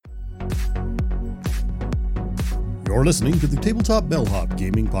You're listening to the Tabletop Bellhop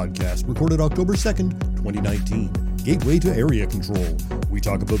Gaming Podcast, recorded October 2nd, 2019. Gateway to Area Control. We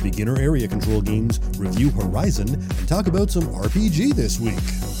talk about beginner area control games, review Horizon, and talk about some RPG this week.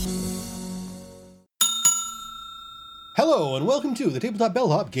 Hello, and welcome to the Tabletop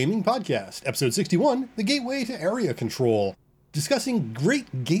Bellhop Gaming Podcast, Episode 61, The Gateway to Area Control. Discussing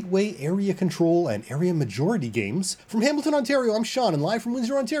great gateway area control and area majority games. From Hamilton, Ontario, I'm Sean, and live from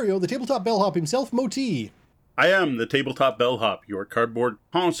Windsor, Ontario, the Tabletop Bellhop himself, Moti. I am the Tabletop Bellhop, your cardboard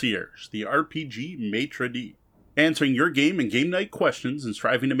concierge, the RPG maitre d', answering your game and game night questions and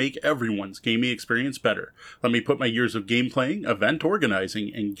striving to make everyone's gaming experience better. Let me put my years of game playing, event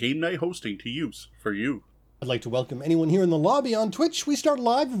organizing, and game night hosting to use for you. I'd like to welcome anyone here in the lobby on Twitch. We start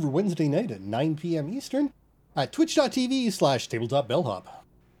live every Wednesday night at 9 p.m. Eastern at twitch.tv/tabletopbellhop.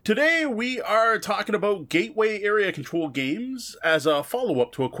 Today we are talking about gateway area control games as a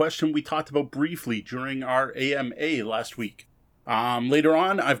follow-up to a question we talked about briefly during our AMA last week. Later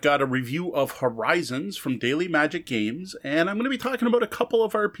on, I've got a review of Horizons from Daily Magic Games, and I'm going to be talking about a couple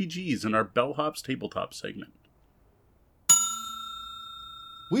of RPGs in our Bellhop's Tabletop segment.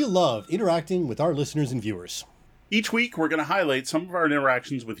 We love interacting with our listeners and viewers. Each week, we're going to highlight some of our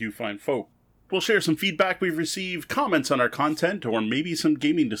interactions with you fine folk. We'll share some feedback we've received, comments on our content, or maybe some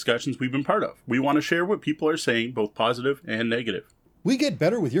gaming discussions we've been part of. We want to share what people are saying, both positive and negative. We get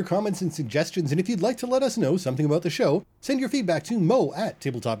better with your comments and suggestions, and if you'd like to let us know something about the show, send your feedback to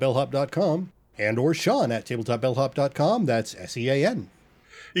mo@tabletopbellhop.com and or Sean@tabletopbellhop.com. That's SEAN.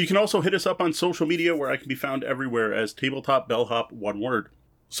 You can also hit us up on social media, where I can be found everywhere as Tabletop Bellhop, one word.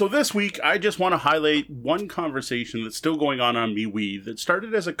 So this week, I just want to highlight one conversation that's still going on MeWe that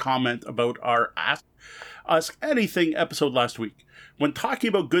started as a comment about our Ask Us Anything episode last week. When talking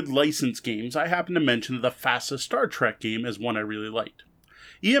about good licensed games, I happened to mention the FASA Star Trek game as one I really liked.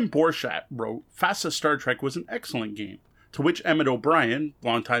 Ian Borchat wrote, FASA Star Trek was an excellent game, to which Emmett O'Brien,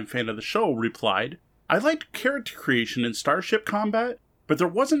 longtime fan of the show, replied, I liked character creation and starship combat, but there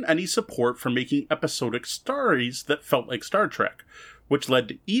wasn't any support for making episodic stories that felt like Star Trek, which led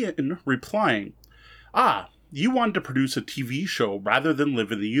to Ian replying, you wanted to produce a TV show rather than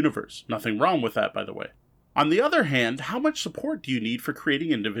live in the universe. Nothing wrong with that, by the way. On the other hand, how much support do you need for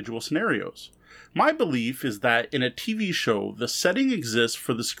creating individual scenarios? My belief is that in a TV show, the setting exists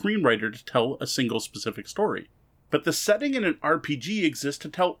for the screenwriter to tell a single specific story. But the setting in an RPG exists to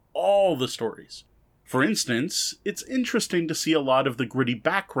tell all the stories. For instance, it's interesting to see a lot of the gritty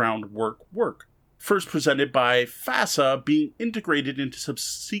background work. First presented by FASA being integrated into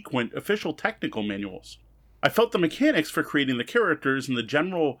subsequent official technical manuals. I felt the mechanics for creating the characters and the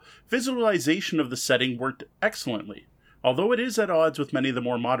general visualization of the setting worked excellently, although it is at odds with many of the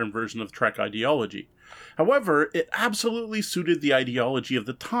more modern versions of Trek ideology. However, it absolutely suited the ideology of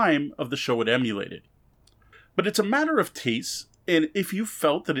the time of the show it emulated. But it's a matter of taste, and if you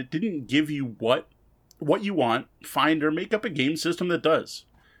felt that it didn't give you what you want, find or make up a game system that does.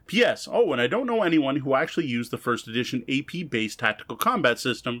 P.S. And I don't know anyone who actually used the first edition AP-based tactical combat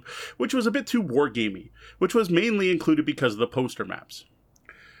system, which was a bit too wargamey, which was mainly included because of the poster maps.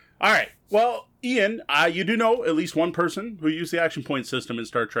 Alright, well, Ian, you do know at least one person who used the action point system in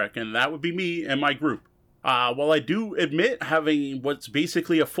Star Trek, and that would be me and my group. While I do admit having what's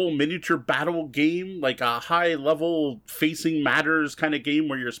basically a full miniature battle game, like a high-level facing matters kind of game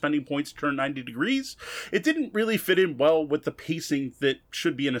where you're spending points to turn 90 degrees, it didn't really fit in well with the pacing that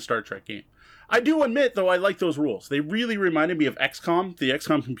should be in a Star Trek game. I do admit, though, I like those rules. They really reminded me of XCOM, the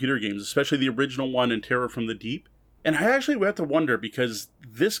XCOM computer games, especially the original one and Terror from the Deep. And I actually had to wonder, because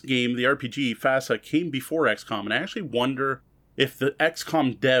this game, the RPG, FASA, came before XCOM, and I actually wonder if the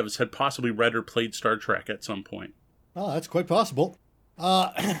XCOM devs had possibly read or played Star Trek at some point. Oh, that's quite possible.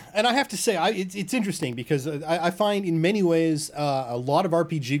 And I have to say, it's interesting because I find in many ways a lot of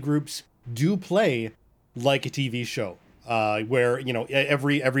RPG groups do play like a TV show, where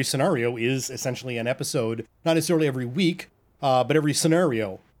every scenario is essentially an episode, not necessarily every week, but every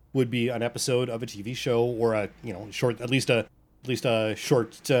scenario would be an episode of a TV show or a short, at least a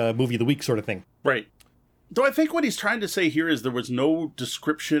short movie of the week sort of thing. Right. Though I think what he's trying to say here is there was no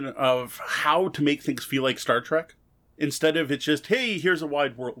description of how to make things feel like Star Trek. Instead of it's just, hey, here's a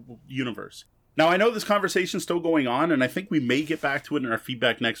wide world universe. Now, I know this conversation's still going on, and I think we may get back to it in our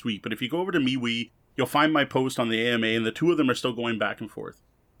feedback next week. But if you go over to MeWe, you'll find my post on the AMA, and the two of them are still going back and forth.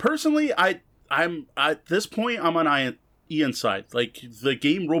 Personally, I'm at this point, I'm on Ian's side. Like, the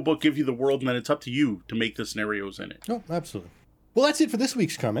game rulebook gives you the world, and then it's up to you to make the scenarios in it. Oh, absolutely. Well, that's it for this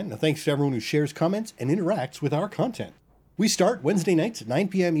week's comment. Now, thanks to everyone who shares comments and interacts with our content. We start Wednesday nights at 9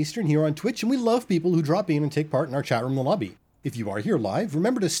 p.m. Eastern here on Twitch, and we love people who drop in and take part in our chat room in the lobby. If you are here live,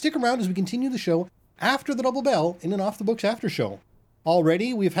 remember to stick around as we continue the show after the Double Bell in an Off the Books after show.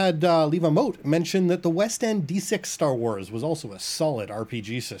 Already, we've had Leva Moat mention that the West End D6 Star Wars was also a solid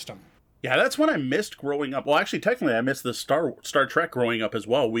RPG system. Yeah, that's one I missed growing up. Well, actually, technically, I missed the Star Trek growing up as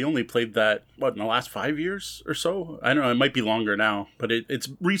well. We only played that, in the last 5 years or so? I don't know, it might be longer now, but it's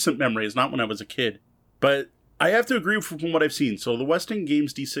recent memories, not when I was a kid. But I have to agree from what I've seen. So the West End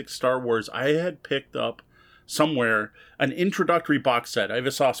Games D6 Star Wars, I had picked up somewhere an introductory box set. I have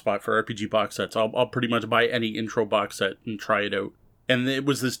a soft spot for RPG box sets. I'll pretty much buy any intro box set and try it out. And it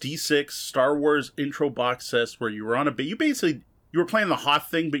was this D6 Star Wars intro box set where you were on a base. You were playing the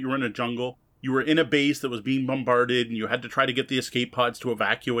Hoth thing, but you were in a jungle. You were in a base that was being bombarded, and you had to try to get the escape pods to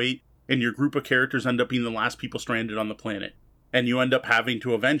evacuate, and your group of characters end up being the last people stranded on the planet. And you end up having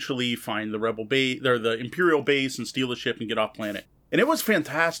to eventually find the Rebel base, or the Imperial base, and steal a ship and get off planet. And it was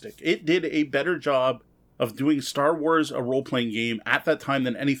fantastic. It did a better job of doing Star Wars, a role-playing game, at that time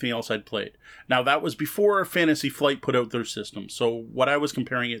than anything else I'd played. Now, that was before Fantasy Flight put out their system. So what I was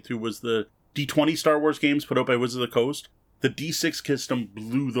comparing it to was the D20 Star Wars games put out by Wizards of the Coast. The D6 system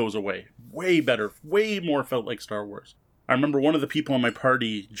blew those away. Way better, way more felt like Star Wars. I remember one of the people in my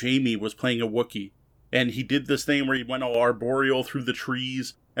party, Jamie, was playing a Wookiee. And he did this thing where he went all arboreal through the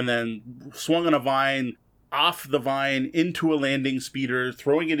trees and then swung on a vine, off the vine, into a landing speeder,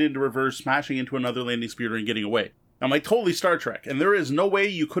 throwing it into reverse, smashing into another landing speeder and getting away. I'm like, totally Star Trek. And there is no way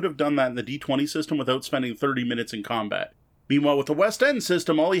you could have done that in the D20 system without spending 30 minutes in combat. Meanwhile, with the West End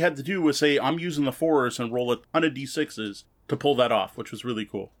system, all he had to do was say, I'm using the Force and roll a ton of D6s to pull that off, which was really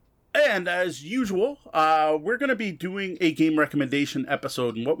cool. And as usual, we're going to be doing a game recommendation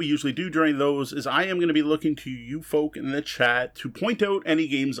episode. And what we usually do during those is I am going to be looking to you folk in the chat to point out any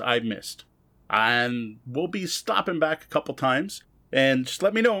games I missed. And we'll be stopping back a couple times. And just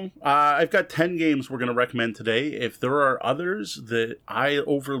let me know. I've got 10 games we're going to recommend today. If there are others that I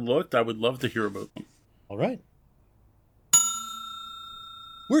overlooked, I would love to hear about them. All right.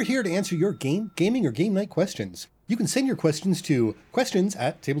 We're here to answer your gaming, or game night questions. You can send your questions to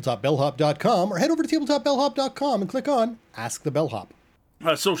questions@tabletopbellhop.com or head over to tabletopbellhop.com and click on Ask the Bellhop.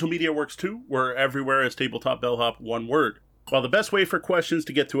 Social media works too. We're everywhere as Tabletop Bellhop, one word. While the best way for questions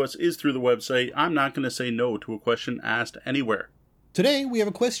to get to us is through the website, I'm not going to say no to a question asked anywhere. Today, we have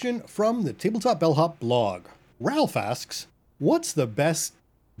a question from the Tabletop Bellhop blog. Ralph asks, what's the best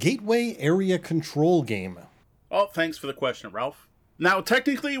gateway area control game? Oh, thanks for the question, Ralph. Now,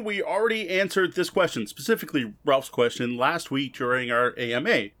 technically, we already answered this question, specifically Ralph's question, last week during our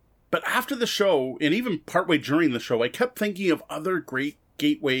AMA. But after the show, and even partway during the show, I kept thinking of other great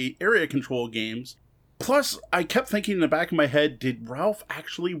gateway area control games. Plus, I kept thinking in the back of my head, did Ralph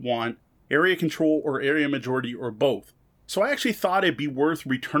actually want area control or area majority or both? So I actually thought it'd be worth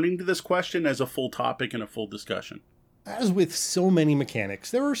returning to this question as a full topic and a full discussion. As with so many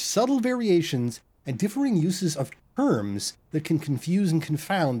mechanics, there are subtle variations and differing uses of terms that can confuse and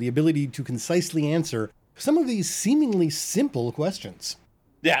confound the ability to concisely answer some of these seemingly simple questions.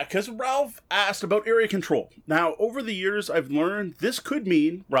 Yeah, because Ralph asked about area control. Now, over the years, I've learned this could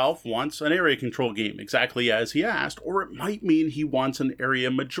mean Ralph wants an area control game, exactly as he asked, or it might mean he wants an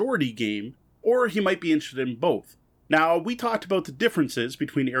area majority game, or he might be interested in both. Now, we talked about the differences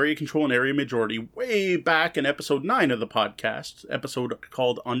between area control and area majority way back in episode 9 of the podcast, episode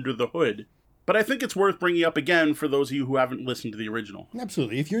called Under the Hood. But I think it's worth bringing up again for those of you who haven't listened to the original.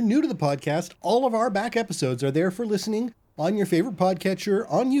 Absolutely. If you're new to the podcast, all of our back episodes are there for listening on your favorite podcatcher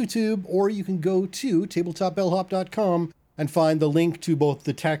on YouTube, or you can go to tabletopbellhop.com and find the link to both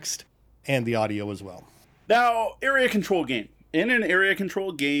the text and the audio as well. Now, area control game. In an area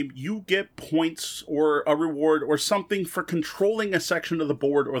control game, you get points or a reward or something for controlling a section of the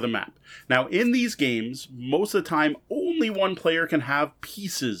board or the map. Now, in these games, most of the time, only one player can have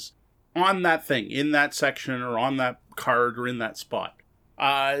pieces on that thing, in that section, or on that card, or in that spot.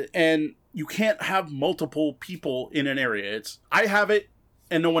 And you can't have multiple people in an area. It's, I have it,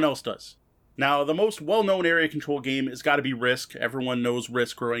 and no one else does. Now, the most well-known area control game has got to be Risk. Everyone knows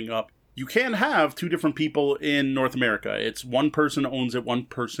Risk growing up. You can have two different people in North America. It's one person owns it, one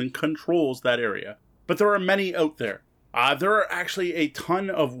person controls that area. But there are many out there. There are actually a ton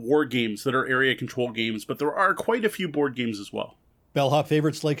of war games that are area control games, but there are quite a few board games as well. Bellhop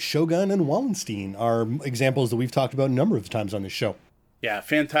favorites like Shogun and Wallenstein are examples that we've talked about a number of times on this show. Yeah,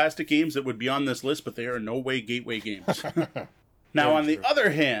 fantastic games that would be on this list, but they are no way gateway games. Now, on the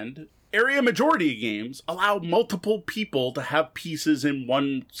other hand, area majority games allow multiple people to have pieces in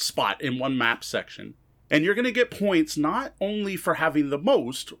one spot, in one map section. And you're going to get points not only for having the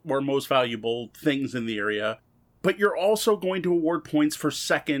most or most valuable things in the area, but you're also going to award points for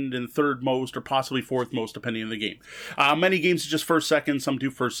second and third most, or possibly fourth most, depending on the game. Many games are just first, second, some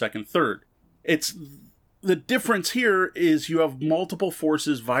do first, second, third. It's the difference here is you have multiple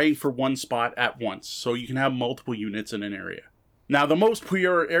forces vying for one spot at once, so you can have multiple units in an area. Now, the most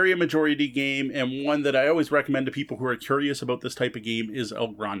pure area majority game, and one that I always recommend to people who are curious about this type of game, is El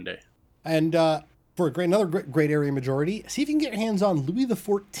Grande. And for another great area majority, see if you can get your hands on Louis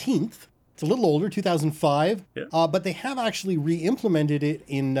XIV. It's a little older, 2005, but they have actually re-implemented it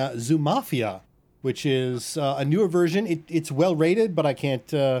in Zoomafia, which is a newer version. It's well rated, but I can't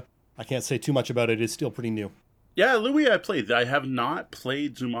say too much about it. It's still pretty new. Yeah, Louis I played. I have not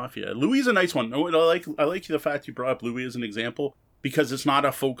played Zoomafia. Louis is a nice one. I like the fact you brought up Louis as an example, because it's not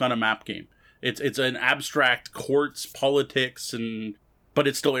a folk on a map game. It's an abstract courts, politics, but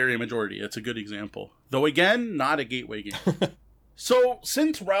it's still area majority. It's a good example. Though again, not a gateway game. So,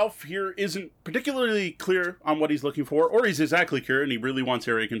 since Ralph here isn't particularly clear on what he's looking for, or he's exactly clear and he really wants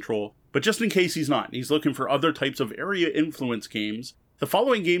area control, but just in case he's not, and he's looking for other types of area influence games, the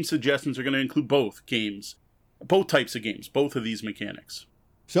following game suggestions are going to include both types of games, both of these mechanics.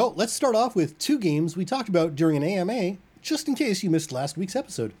 So, let's start off with two games we talked about during an AMA, just in case you missed last week's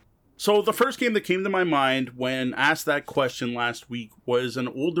episode. So, the first game that came to my mind when asked that question last week was an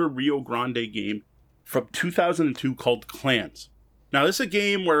older Rio Grande game from 2002 called Clans. Now, this is a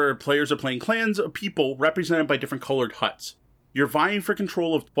game where players are playing clans of people represented by different colored huts. You're vying for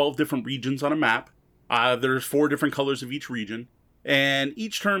control of 12 different regions on a map. There's 4 different colors of each region. And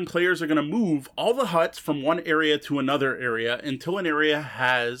each turn, players are going to move all the huts from one area to another area until an area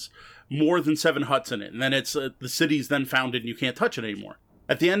has more than 7 huts in it. And then it's the city's then founded and you can't touch it anymore.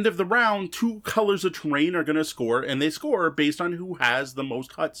 At the end of the round, 2 colors of terrain are going to score, and they score based on who has the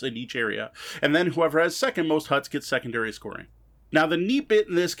most huts in each area. And then whoever has second most huts gets secondary scoring. Now, the neat bit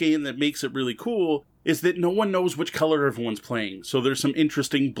in this game that makes it really cool is that no one knows which color everyone's playing. So there's some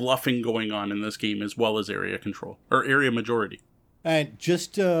interesting bluffing going on in this game as well as area control, or area majority. And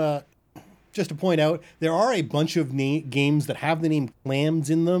just to point out, there are a bunch of games that have the name Clans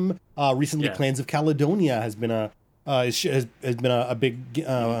in them. Recently, Clans of Caledonia has been a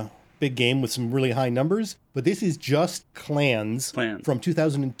big game with some really high numbers. But this is just Clans. From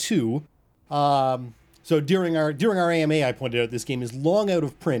 2002. So during our AMA, I pointed out this game is long out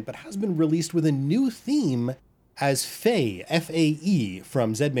of print, but has been released with a new theme as Fae, F-A-E,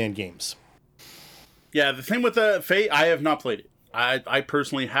 from Zedman Games. Yeah, the thing with the Fae, I have not played it. I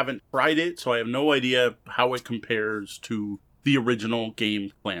personally haven't tried it, so I have no idea how it compares to the original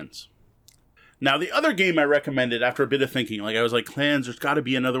game Clans. Now, the other game I recommended after a bit of thinking, I was like, Clans, there's got to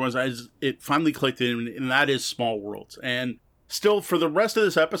be another one. It finally clicked in, and that is Small Worlds. And still, for the rest of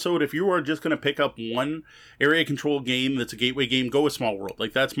this episode, if you are just going to pick up one area control game that's a gateway game, go with Small World.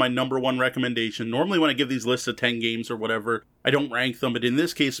 That's my number one recommendation. Normally, when I give these lists of 10 games or whatever, I don't rank them. But in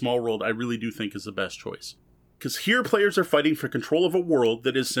this case, Small World, I really do think is the best choice. Because here, players are fighting for control of a world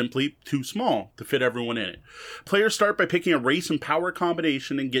that is simply too small to fit everyone in it. Players start by picking a race and power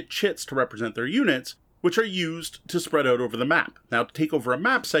combination and get chits to represent their units, which are used to spread out over the map. Now, to take over a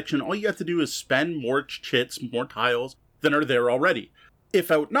map section, all you have to do is spend more chits, more tiles, than are there already. If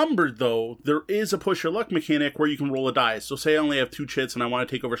outnumbered, though, there is a push your luck mechanic where you can roll a die. So say I only have 2 chits and I want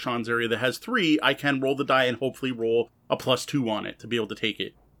to take over Sean's area that has 3, I can roll the die and hopefully roll a +2 on it to be able to take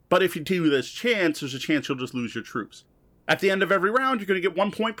it. But if you do this chance, there's a chance you'll just lose your troops. At the end of every round, you're going to get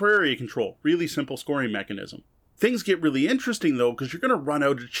 1 point per area control. Really simple scoring mechanism. Things get really interesting, though, because you're going to run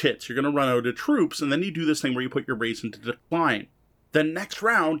out of chits, you're going to run out of troops, and then you do this thing where you put your race into decline. Then next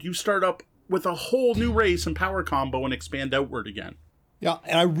round, you start up with a whole new race and power combo and expand outward again. Yeah,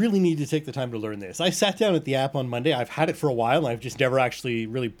 and I really need to take the time to learn this. I sat down at the app on Monday. I've had it for a while, and I've just never actually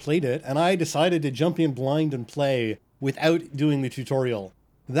really played it, and I decided to jump in blind and play without doing the tutorial.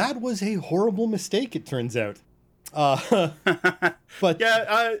 That was a horrible mistake, it turns out. But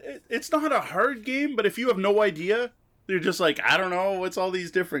yeah, it's not a hard game, but if you have no idea, you're just like, I don't know, what's all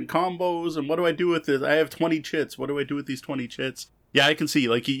these different combos, and what do I do with this? I have 20 chits. What do I do with these 20 chits? Yeah, I can see.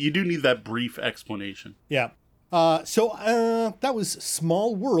 You do need that brief explanation. Yeah. So that was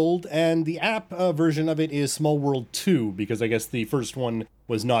Small World, and the app version of it is Small World 2, because I guess the first one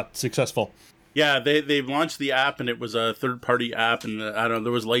was not successful. Yeah, they've launched the app, and it was a third-party app, and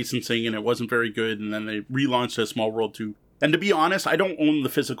there was licensing, and it wasn't very good, and then they relaunched a Small World 2. And to be honest, I don't own the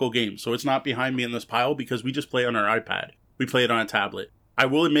physical game, so it's not behind me in this pile, because we just play on our iPad. We play it on a tablet. I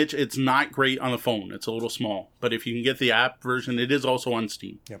will admit it's not great on the phone. It's a little small. But if you can get the app version, it is also on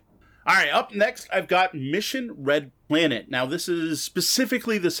Steam. Yep. All right, up next, I've got Mission Red Planet. Now, this is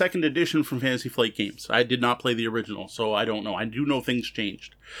specifically the second edition from Fantasy Flight Games. I did not play the original, so I don't know. I do know things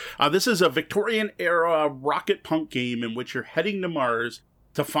changed. This is a Victorian-era rocket punk game in which you're heading to Mars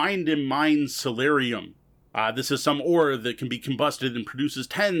to find and mine Solarium. This is some ore that can be combusted and produces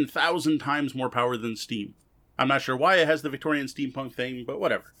 10,000 times more power than steam. I'm not sure why it has the Victorian steampunk thing, but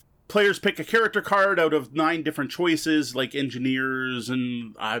whatever. Players pick a character card out of 9 different choices, like engineers,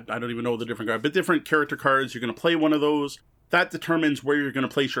 and I don't even know the different cards, but different character cards. You're going to play one of those. That determines where you're going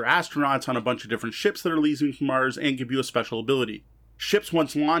to place your astronauts on a bunch of different ships that are leaving from Mars and give you a special ability. Ships,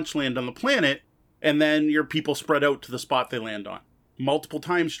 once launched, land on the planet, and then your people spread out to the spot they land on. Multiple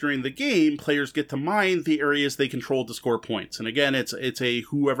times during the game, players get to mine the areas they control to score points. And again, it's a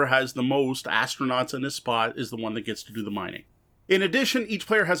whoever has the most astronauts in this spot is the one that gets to do the mining. In addition, each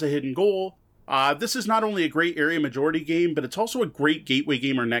player has a hidden goal. This is not only a great area majority game, but it's also a great gateway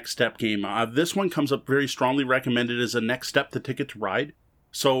game or next step game. This one comes up very strongly recommended as a next step to Ticket to Ride.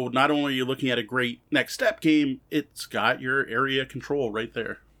 So not only are you looking at a great next step game, it's got your area control right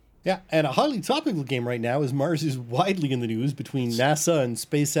there. Yeah, and a highly topical game right now is Mars is widely in the news between NASA and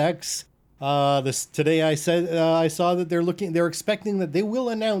SpaceX. Today I saw that they're expecting that they will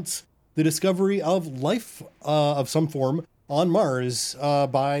announce the discovery of life of some form on Mars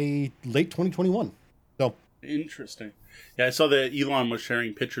by late 2021. So interesting. Yeah, I saw that Elon was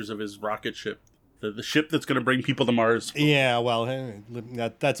sharing pictures of his rocket ship, the ship that's going to bring people to Mars. Yeah, well,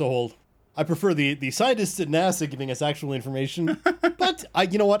 that's a whole. I prefer the scientists at NASA giving us actual information, but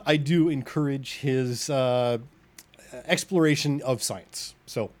you know what? I do encourage his exploration of science.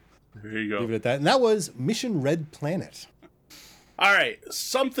 So there you go. Leave it at that. And that was Mission Red Planet. All right,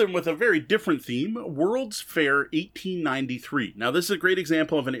 something with a very different theme, World's Fair 1893. Now, this is a great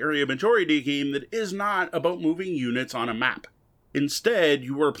example of an area majority game that is not about moving units on a map. Instead,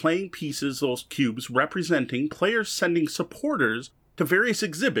 you are playing pieces, those cubes, representing players sending supporters to various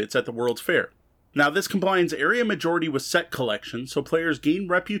exhibits at the World's Fair. Now, this combines area majority with set collection, so players gain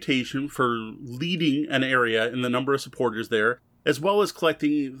reputation for leading an area in the number of supporters there, as well as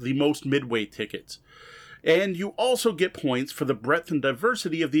collecting the most midway tickets. And you also get points for the breadth and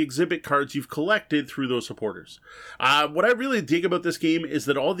diversity of the exhibit cards you've collected through those supporters. What I really dig about this game is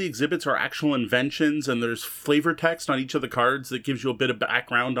that all the exhibits are actual inventions, and there's flavor text on each of the cards that gives you a bit of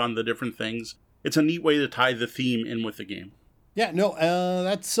background on the different things. It's a neat way to tie the theme in with the game. Yeah, no,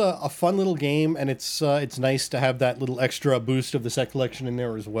 that's a fun little game, and it's nice to have that little extra boost of the set collection in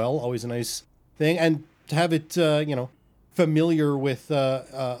there as well. Always a nice thing, and to have it, familiar with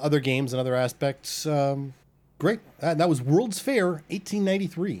other games and other aspects. Great. That was World's Fair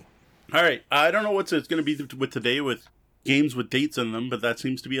 1893. All right. I don't know what it's going to be with today with games with dates in them, but that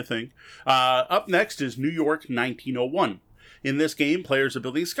seems to be a thing. Up next is New York 1901. In this game, players are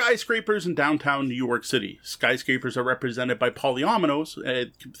building skyscrapers in downtown New York City. Skyscrapers are represented by polyominoes,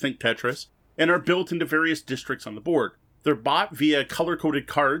 think Tetris, and are built into various districts on the board. They're bought via color-coded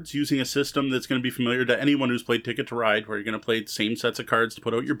cards using a system that's going to be familiar to anyone who's played Ticket to Ride, where you're going to play the same sets of cards to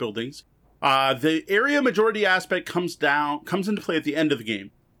put out your buildings. The area majority aspect comes into play at the end of the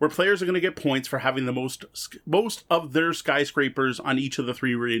game, where players are going to get points for having the most of their skyscrapers on each of the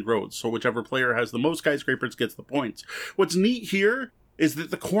 3 main roads. So whichever player has the most skyscrapers gets the points. What's neat here is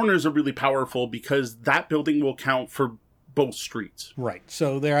that the corners are really powerful because that building will count for both streets. Right.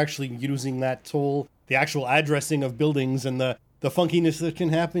 So they're actually using that tool, the actual addressing of buildings and the funkiness that can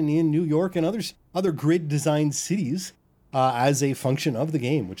happen in New York and other grid designed cities as a function of the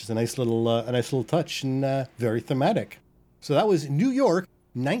game, which is a nice little touch and very thematic. So that was New York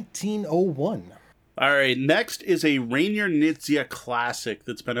 1901. All right, next is a Rainier Knizia classic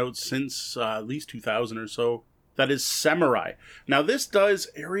that's been out since at least 2000 or so. That is Samurai. Now, this does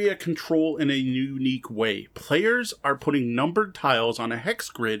area control in a unique way. Players are putting numbered tiles on a hex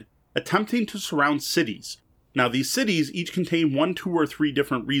grid, attempting to surround cities. Now, these cities each contain 1, 2, or 3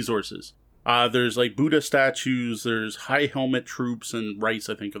 different resources. There's like Buddha statues, there's high helmet troops, and rice,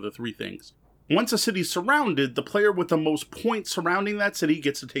 I think, are the 3 things. Once a city's surrounded, the player with the most points surrounding that city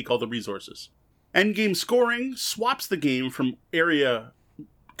gets to take all the resources. Endgame scoring swaps the game from area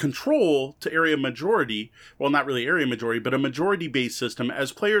control to area majority. Well, not really area majority, but a majority-based system,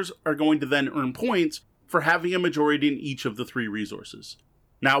 as players are going to then earn points for having a majority in each of the 3 resources.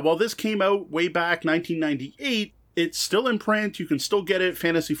 Now, while this came out way back 1998, it's still in print. You can still get it.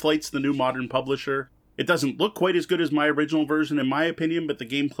 Fantasy Flight's the new modern publisher. It doesn't look quite as good as my original version, in my opinion, but the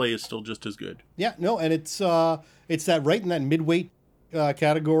gameplay is still just as good. Yeah, no, and it's that right in that midweight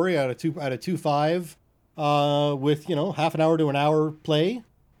category at a 2.5 with half an hour to an hour play.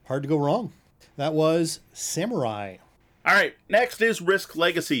 Hard to go wrong. That was Samurai. All right, next is Risk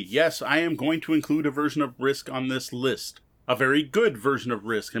Legacy. Yes, I am going to include a version of Risk on this list. A very good version of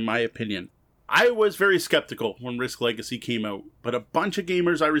Risk, in my opinion. I was very skeptical when Risk Legacy came out, but a bunch of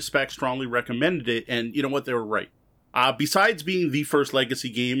gamers I respect strongly recommended it, and you know what? They were right. Besides being the first Legacy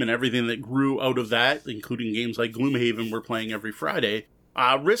game and everything that grew out of that, including games like Gloomhaven we're playing every Friday,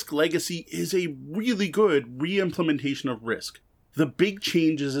 Risk Legacy is a really good re-implementation of Risk. The big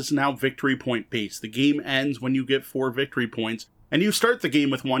change is it's now victory point based. The game ends when you get 4 victory points, and you start the game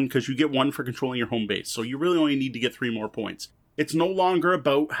with 1 because you get 1 for controlling your home base, so you really only need to get 3 more points. It's no longer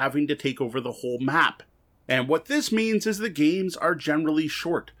about having to take over the whole map. And what this means is the games are generally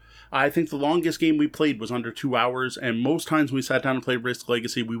short. I think the longest game we played was under 2 hours, and most times we sat down and played Risk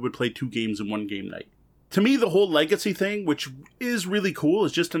Legacy, we would play 2 games in one game night. To me, the whole Legacy thing, which is really cool,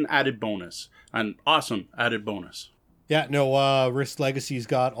 is just an added bonus. An awesome added bonus. Yeah, no, Risk Legacy's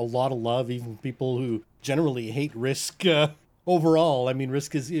got a lot of love, even people who generally hate Risk overall. I mean,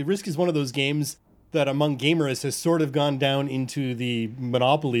 Risk is one of those games that among gamers has sort of gone down into the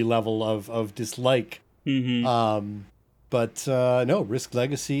Monopoly level of dislike. Mm-hmm. But no, Risk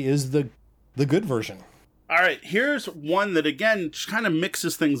Legacy is the good version. All right, here's one that, again, just kind of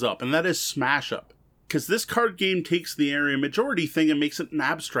mixes things up, and that is Smash Up. Because this card game takes the area majority thing and makes it an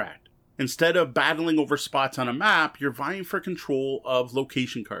abstract. Instead of battling over spots on a map, you're vying for control of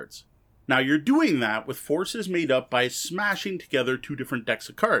location cards. Now, you're doing that with forces made up by smashing together 2 different decks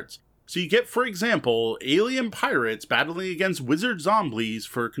of cards. So you get, for example, alien pirates battling against wizard zombies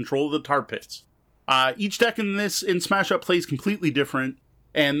for control of the tar pits. Each deck in Smash Up plays completely different,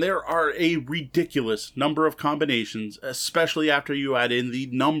 and there are a ridiculous number of combinations, especially after you add in the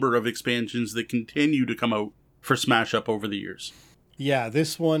number of expansions that continue to come out for Smash Up over the years. Yeah,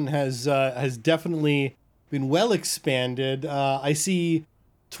 this one has definitely been well expanded. I see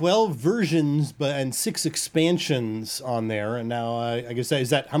 12 versions and 6 expansions on there, and now I guess is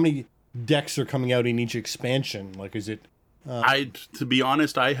that how many decks are coming out in each expansion? Like, is it? To be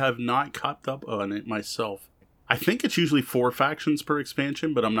honest, I have not caught up on it myself. I think it's usually 4 factions per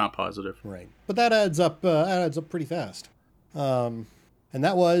expansion, but I'm not positive. Right, but that adds up. Pretty fast. And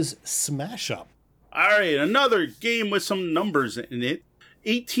that was Smash Up. All right, another game with some numbers in it.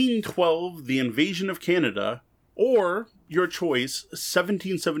 1812, The Invasion of Canada, or your choice,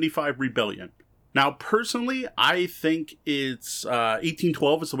 1775 Rebellion. Now, personally, I think it's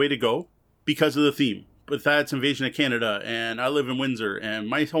 1812 is the way to go because of the theme. But that's Invasion of Canada, and I live in Windsor, and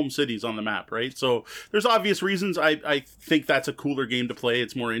my home city's on the map, right? So there's obvious reasons I think that's a cooler game to play.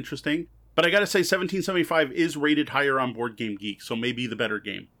 It's more interesting. But I gotta say, 1775 is rated higher on Board Game Geek, so maybe the better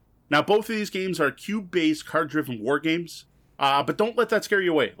game. Now, both of these games are cube-based, card-driven war games, but don't let that scare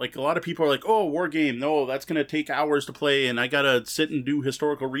you away. Like, a lot of people are like, oh, war game, no, that's gonna take hours to play, and I gotta sit and do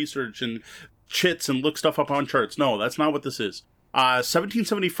historical research and chits and look stuff up on charts. No, that's not what this is.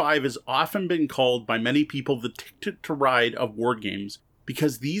 1775 has often been called by many people the Ticket to Ride of war games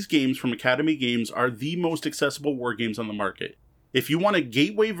because these games from Academy Games are the most accessible war games on the market. If you want a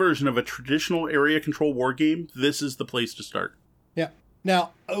gateway version of a traditional area control war game, this is the place to start. Yeah.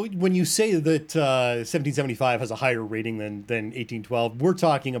 Now, when you say that 1775 has a higher rating than 1812, we're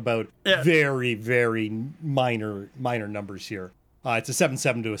talking about very, very minor numbers here. It's a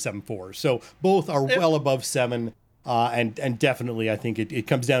 7.7 to a 7.4, so both are well above 7. And definitely, I think it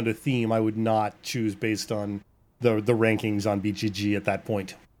comes down to theme. I would not choose based on the rankings on BGG at that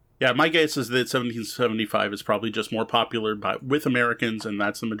point. Yeah, my guess is that 1775 is probably just more popular with Americans, and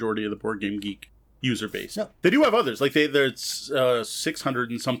that's the majority of the Board Game Geek user base. Yep. They do have others, like there's 600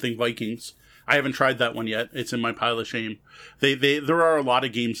 and something Vikings. I haven't tried that one yet. It's in my pile of shame. There are a lot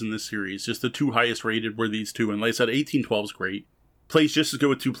of games in this series. Just the 2 highest rated were these 2, and like I said, 1812 is great. Plays just as good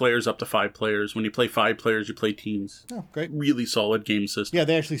with 2 players up to 5 players. When you play 5 players, you play teams. Oh, great. Really solid game system. Yeah,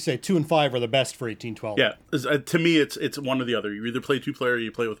 they actually say 2 and 5 are the best for 1812. Yeah, to me, it's one or the other. You either play 2 player or you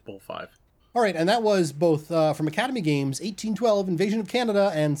play with both 5. All right, and that was both from Academy Games, 1812, Invasion of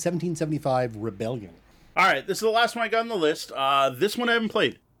Canada, and 1775, Rebellion. All right, this is the last one I got on the list. This one I haven't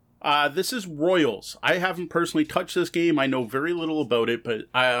played. This is Royals. I haven't personally touched this game. I know very little about it, but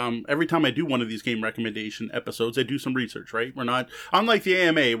every time I do one of these game recommendation episodes, I do some research, right? We're not, unlike the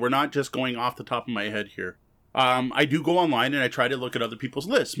AMA, we're not just going off the top of my head here. I do go online and I try to look at other people's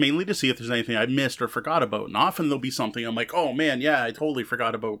lists, mainly to see if there's anything I missed or forgot about. And often there'll be something I'm like, oh man, yeah, I totally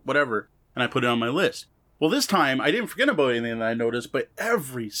forgot about whatever. And I put it on my list. Well, this time I didn't forget about anything that I noticed, but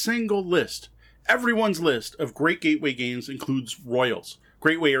every single list, everyone's list of great gateway games includes Royals.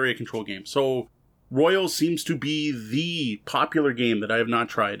 Gateway area control game. So Royals seems to be the popular game that I have not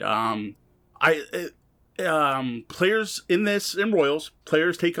tried. Players in Royals,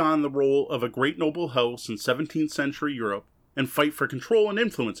 players take on the role of a great noble house in 17th century Europe and fight for control and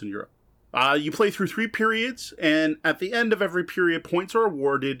influence in Europe. You play through 3 periods, and at the end of every period, points are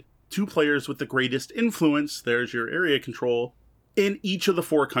awarded to players with the greatest influence, there's your area control, in each of the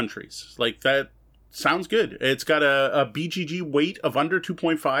 4 countries. Like that, sounds good. It's got a BGG weight of under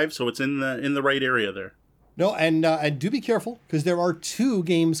 2.5, so it's in the right area there. No, and do be careful, because there are 2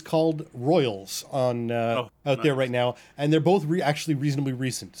 games called Royals on out there right now, and they're both actually reasonably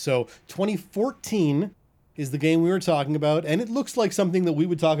recent. So 2014 is the game we were talking about, and it looks like something that we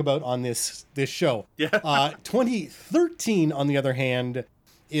would talk about on this show. Yeah. 2013, on the other hand,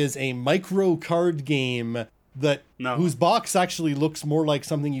 is a micro card game whose box actually looks more like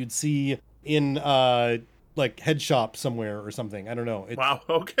something you'd see in like head shop somewhere or something. I don't know. Wow.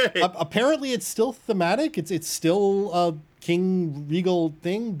 Okay. Apparently, it's still thematic. It's still a King Regal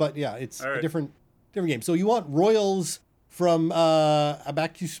thing, but yeah, it's a different game. So you want Royals from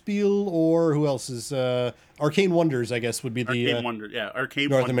Abacus Spiel, or who else is Arcane Wonders? I guess would be the Arcane Wonders. Yeah, Arcane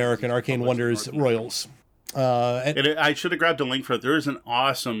North Wonders. American Arcane Wonders Royals. I should have grabbed a link for it. There is an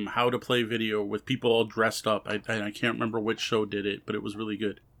awesome how to play video with people all dressed up. I can't remember which show did it, but it was really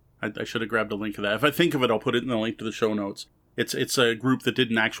good. I should have grabbed a link of that. If I think of it, I'll put it in the link to the show notes. It's a group that did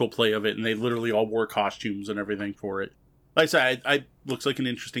an actual play of it, and they literally all wore costumes and everything for it. Like I said, I looks like an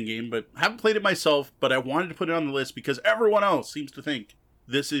interesting game, but haven't played it myself, but I wanted to put it on the list because everyone else seems to think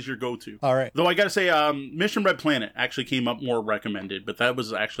this is your go-to. All right. Though I gotta say, Mission Red Planet actually came up more recommended, but that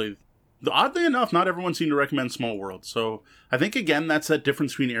was actually... Oddly enough, not everyone seemed to recommend Small World. So I think, again, that's that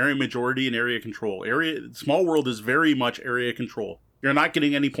difference between area majority and area control. Small World is very much area control. You're not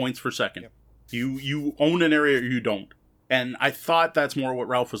getting any points for second. Yep. You own an area or you don't. And I thought that's more what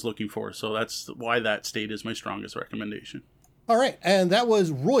Ralph was looking for. So that's why that stayed as my strongest recommendation. All right. And that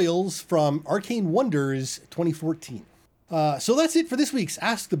was Royals from Arcane Wonders 2014. So that's it for this week's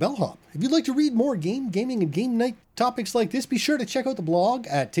Ask the Bellhop. If you'd like to read more gaming, and game night topics like this, be sure to check out the blog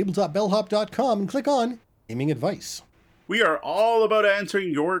at tabletopbellhop.com and click on Gaming Advice. We are all about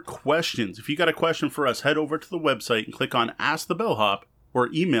answering your questions. If you got a question for us, head over to the website and click on Ask the Bellhop, or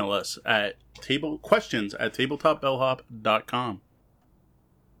email us at questions@tabletopbellhop.com.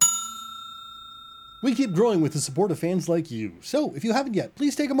 We keep growing with the support of fans like you. So, if you haven't yet,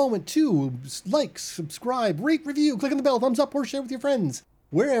 please take a moment to like, subscribe, rate, review, click on the bell, thumbs up, or share with your friends.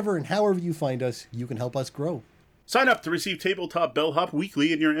 Wherever and however you find us, you can help us grow. Sign up to receive Tabletop Bellhop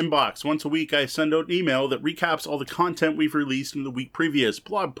weekly in your inbox. Once a week, I send out an email that recaps all the content we've released in the week previous,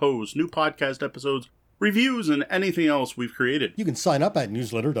 blog posts, new podcast episodes, reviews, and anything else we've created. You can sign up at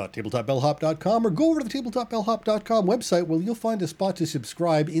newsletter.tabletopbellhop.com or go over to the tabletopbellhop.com website where you'll find a spot to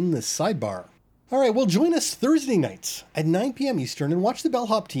subscribe in the sidebar. All right, well, join us Thursday nights at 9 p.m. Eastern and watch the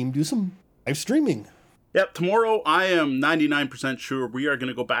Bellhop team do some live streaming. Yep, tomorrow I am 99% sure we are going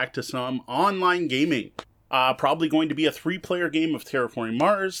to go back to some online gaming. Probably going to be a 3-player game of Terraforming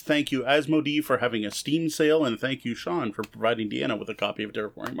Mars. Thank you, Asmodee, for having a Steam sale, and thank you, Sean, for providing Deanna with a copy of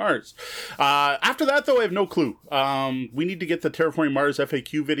Terraforming Mars. After that, though, I have no clue. We need to get the Terraforming Mars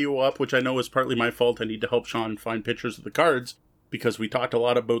FAQ video up, which I know is partly my fault. I need to help Sean find pictures of the cards, because we talked a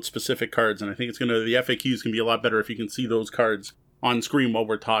lot about specific cards, and I think the FAQs can be a lot better if you can see those cards on screen while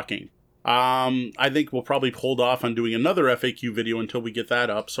we're talking. I think we'll probably hold off on doing another FAQ video until we get that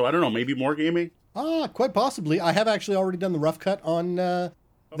up. So I don't know, maybe more gaming? Quite possibly. I have actually already done the rough cut on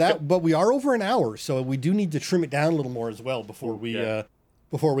that, but we are over an hour, so we do need to trim it down a little more as well before we go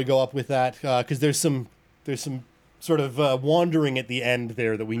up with that, because there's some sort of wandering at the end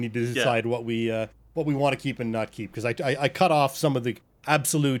there that we need to decide what we want to keep and not keep, because I cut off some of the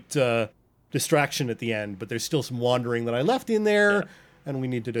absolute distraction at the end, but there's still some wandering that I left in there, and we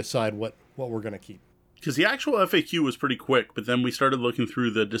need to decide what we're going to keep. Because the actual FAQ was pretty quick, but then we started looking through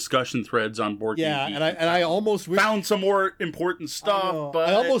the discussion threads on Board Game Geek. and I almost found some more important stuff. But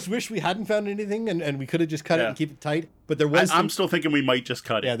I almost wish we hadn't found anything, and we could have just cut it and keep it tight. But there was. I'm still thinking we might just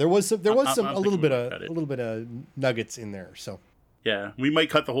cut it. Yeah, there was a little bit of nuggets in there. So. Yeah, we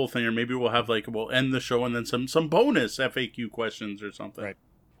might cut the whole thing, or maybe we'll end the show and then some bonus FAQ questions or something. Right.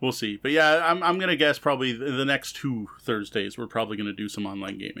 We'll see. But yeah, I'm gonna guess probably the next 2 Thursdays we're probably gonna do some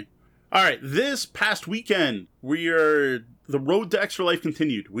online gaming. All right, this past weekend, the road to Extra Life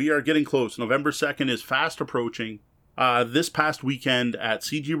continued. We are getting close. November 2nd is fast approaching. This past weekend at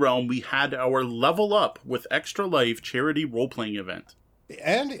CG Realm, we had our Level Up with Extra Life charity role-playing event.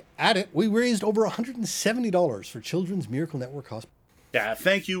 And at it, we raised over $170 for Children's Miracle Network Hospital. Yeah,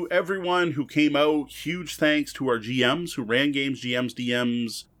 thank you everyone who came out. Huge thanks to our GMs who ran games, GMs,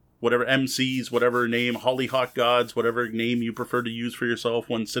 DMs, whatever MCs, whatever name, Hollyhock Gods, whatever name you prefer to use for yourself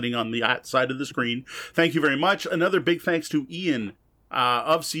when sitting on the side of the screen. Thank you very much. Another big thanks to Ian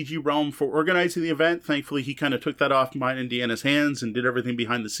of CG Realm for organizing the event. Thankfully, he kind of took that off mine and Deanna's hands and did everything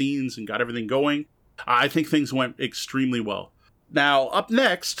behind the scenes and got everything going. I think things went extremely well. Now, up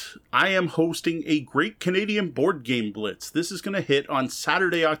next, I am hosting a Great Canadian Board Game Blitz. This is going to hit on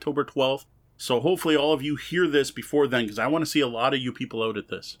Saturday, October 12th. So hopefully all of you hear this before then, because I want to see a lot of you people out at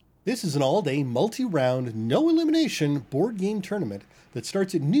this. This is an all-day, multi-round, no-elimination board game tournament that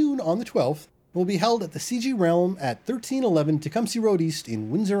starts at noon on the 12th and will be held at the CG Realm at 1311 Tecumseh Road East in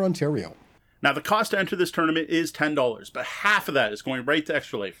Windsor, Ontario. Now, the cost to enter this tournament is $10, but half of that is going right to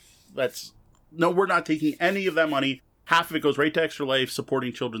Extra Life. No, we're not taking any of that money. Half of it goes right to Extra Life,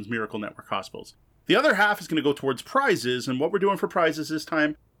 supporting Children's Miracle Network hospitals. The other half is going to go towards prizes, and what we're doing for prizes this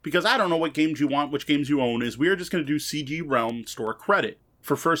time, because I don't know what games you want, which games you own, is we are just going to do CG Realm store credit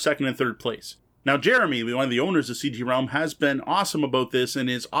for first, second, and third place. Now, Jeremy, one of the owners of CG Realm, has been awesome about this and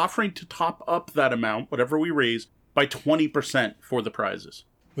is offering to top up that amount, whatever we raise, by 20% for the prizes.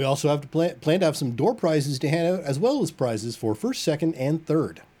 We also have to plan to have some door prizes to hand out, as well as prizes for first, second, and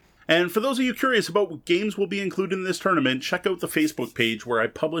third. And for those of you curious about what games will be included in this tournament, check out the Facebook page where I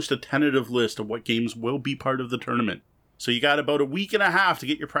published a tentative list of what games will be part of the tournament. So you got about a week and a half to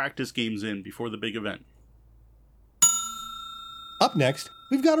get your practice games in before the big event. Up next,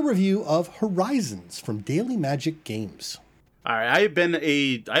 we've got a review of Horizons from Daily Magic Games. All right, I have been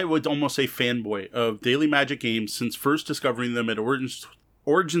I would almost say fanboy of Daily Magic Games since first discovering them at Origins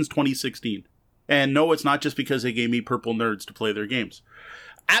 2016. And no, it's not just because they gave me purple nerds to play their games.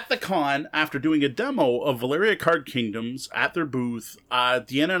 At the con, after doing a demo of Valeria Card Kingdoms at their booth,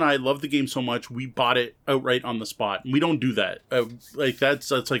 Deanna and I loved the game so much, we bought it outright on the spot. And we don't do that.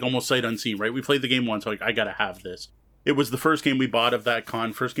 That's like almost sight unseen, right? We played the game once, I gotta have this. It was the first game we bought of that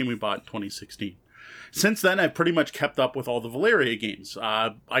con, first game we bought in 2016. Since then, I've pretty much kept up with all the Valeria games.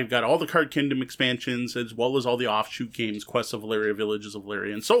 I've got all the Card Kingdom expansions, as well as all the offshoot games, Quests of Valeria, Villages of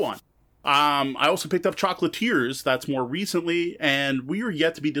Valeria, and so on. I also picked up Chocolatiers, that's more recently, and we are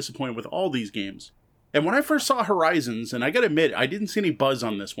yet to be disappointed with all these games. And when I first saw Horizons, and I gotta admit, I didn't see any buzz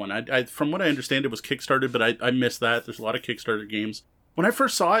on this one. From what I understand, it was Kickstarted, but I missed that. There's a lot of Kickstarter games. When I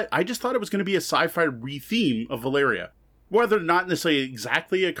first saw it, I just thought it was going to be a sci-fi re-theme of Valeria. Whether not necessarily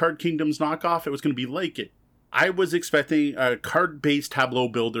exactly a Card Kingdoms knockoff, it was going to be like it. I was expecting a card-based tableau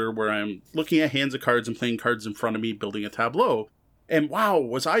builder where I'm looking at hands of cards and playing cards in front of me, building a tableau. And wow,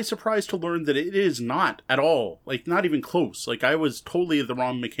 was I surprised to learn that it is not at all. Not even close. I was totally at the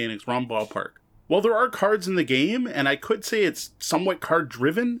wrong mechanics, wrong ballpark. While there are cards in the game, and I could say it's somewhat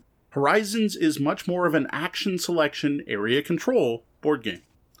card-driven, Horizons is much more of an action selection, area control board game.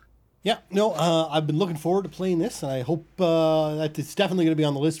 Yeah, no, I've been looking forward to playing this, and I hope that it's definitely going to be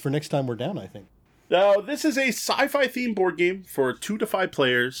on the list for next time we're down, I think. Now, this is a sci-fi themed board game for 2 to 5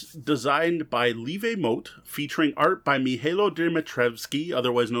 players, designed by Live Moat, featuring art by Mihailo Dimitrievski,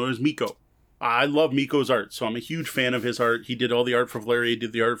 otherwise known as Miko. I love Miko's art, so I'm a huge fan of his art. He did all the art for Valeria, he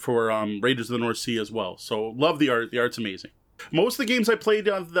did the art for Raiders of the North Sea as well, so love the art. The art's amazing. Most of the games I played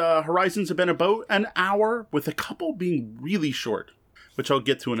of the Horizons have been about an hour, with a couple being really short, which I'll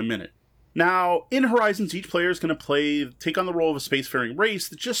get to in a minute. Now, in Horizons, each player is going to take on the role of a spacefaring race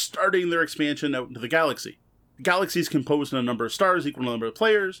that's just starting their expansion out into the galaxy. The galaxy is composed of a number of stars equal to the number of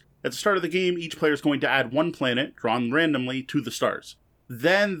players. At the start of the game, each player is going to add one planet, drawn randomly, to the stars.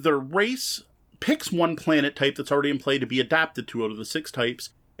 Then the race picks one planet type that's already in play to be adapted to out of the 6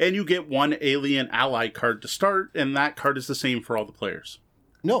 types, and you get one alien ally card to start, and that card is the same for all the players.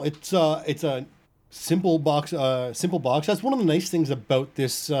 No, it's a simple box. That's one of the nice things about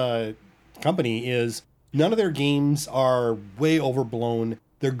this company is none of their games are way overblown.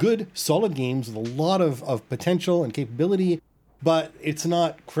 They're good, solid games with a lot of potential and capability, but it's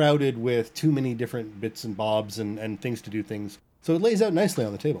not crowded with too many different bits and bobs and things to do things. So it lays out nicely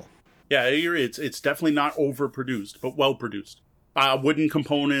on the table. Yeah, I agree. It's definitely not overproduced, but well produced. Wooden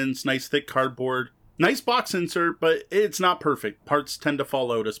components, nice thick cardboard, nice box insert, but it's not perfect. Parts tend to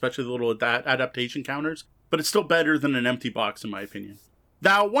fall out, especially the little adaptation counters, but it's still better than an empty box in my opinion.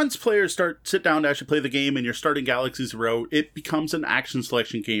 Now, once players sit down to actually play the game and you're starting Galaxies Row, it becomes an action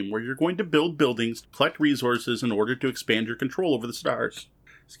selection game where you're going to build buildings, collect resources in order to expand your control over the stars.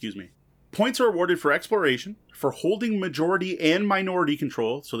 Points are awarded for exploration, for holding majority and minority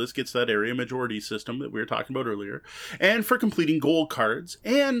control, so this gets that area majority system that we were talking about earlier, and for completing gold cards,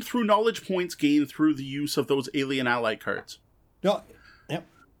 and through knowledge points gained through the use of those alien ally cards. No. Yep.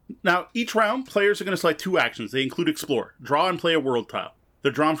 Now, each round, players are going to select 2 actions. They include Explore, draw and play a world tile.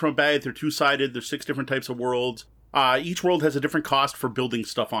 They're drawn from a bag, they're 2-sided, there's 6 different types of worlds. Each world has a different cost for building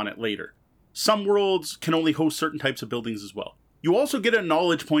stuff on it later. Some worlds can only host certain types of buildings as well. You also get a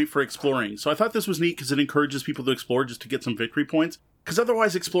knowledge point for exploring, so I thought this was neat because it encourages people to explore just to get some victory points, because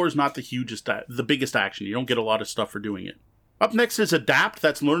otherwise Explore is not the biggest action. You don't get a lot of stuff for doing it. Up next is Adapt,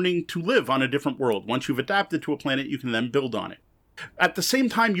 that's learning to live on a different world. Once you've adapted to a planet, you can then build on it. At the same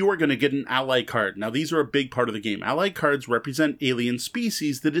time, you are going to get an ally card. Now, these are a big part of the game. Ally cards represent alien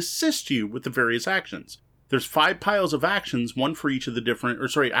species that assist you with the various actions. There's 5 piles of actions, one for each of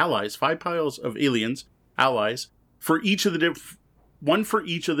the allies, 5 piles of aliens, allies, for each of the one for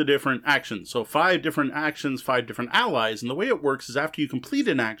each of the different actions. So 5 different actions, 5 different allies. And the way it works is after you complete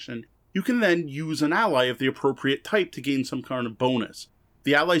an action, you can then use an ally of the appropriate type to gain some kind of bonus.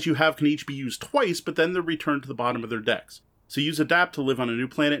 The allies you have can each be used twice, but then they're returned to the bottom of their decks. So use Adapt to live on a new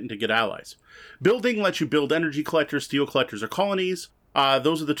planet and to get allies. Building lets you build energy collectors, steel collectors, or colonies.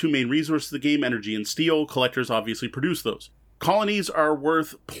 Those are the 2 main resources of the game, energy and steel. Collectors obviously produce those. Colonies are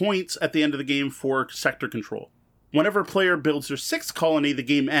worth points at the end of the game for sector control. Whenever a player builds their 6th colony, the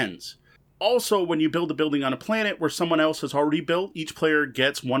game ends. Also, when you build a building on a planet where someone else has already built, each player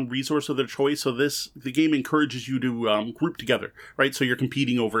gets 1 resource of their choice, so the game encourages you to group together, right? So you're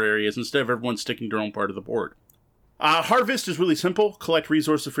competing over areas instead of everyone sticking to their own part of the board. Harvest is really simple. Collect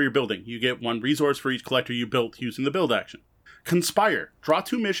resources for your building. You get 1 resource for each collector you built using the build action. Conspire. Draw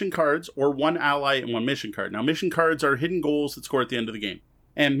 2 mission cards or 1 ally and 1 mission card. Now, mission cards are hidden goals that score at the end of the game.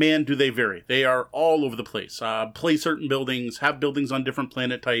 And man, do they vary. They are all over the place. Play certain buildings, have buildings on different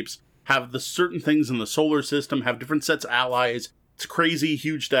planet types, have the certain things in the solar system, have different sets of allies. It's a crazy,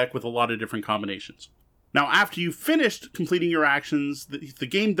 huge deck with a lot of different combinations. Now, after you've finished completing your actions, the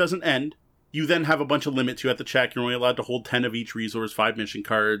game doesn't end. You then have a bunch of limits you have to check. You're only allowed to hold 10 of each resource, 5 mission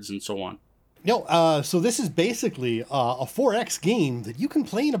cards, and so on. No, so this is basically a 4X game that you can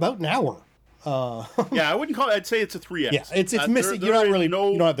play in about an hour. Yeah, I wouldn't call it. I'd say it's a 3X. Yeah, it's missing. You're not really. You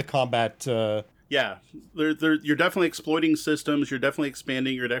don't have the combat. Yeah, you're definitely exploiting systems. You're definitely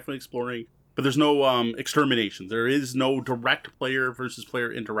expanding. You're definitely exploring. But there's no extermination. There is no direct player versus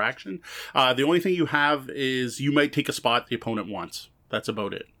player interaction. The only thing you have is you might take a spot the opponent wants. That's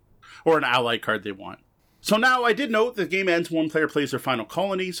about it, or an ally card they want. So now I did note the game ends when 1 player plays their final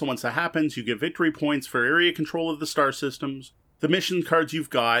colony. So once that happens, you get victory points for area control of the star systems, the mission cards you've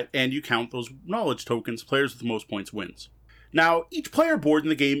got, and you count those knowledge tokens. Players with the most points wins. Now, each player board in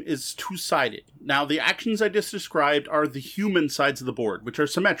the game is 2-sided. Now, the actions I just described are the human sides of the board, which are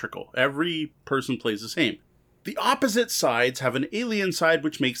symmetrical. Every person plays the same. The opposite sides have an alien side,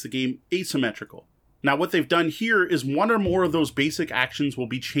 which makes the game asymmetrical. Now, what they've done here is 1 or more of those basic actions will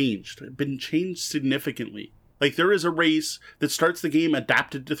be changed. Been changed significantly. Like, there is a race that starts the game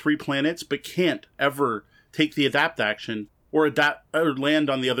adapted to 3 planets, but can't ever take the adapt action or land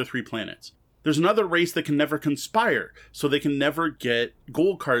on the other 3 planets. There's another race that can never conspire, so they can never get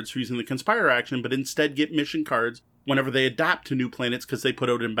gold cards for using the conspire action, but instead get mission cards whenever they adapt to new planets because they put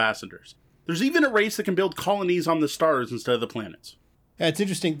out ambassadors. There's even a race that can build colonies on the stars instead of the planets. Yeah, it's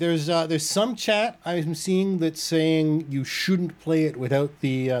interesting. There's some chat I'm seeing that's saying you shouldn't play it without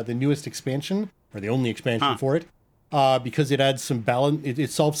the newest expansion, or the only expansion for it, because it adds some balance. It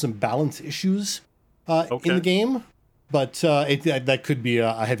solves some balance issues in the game. But that could be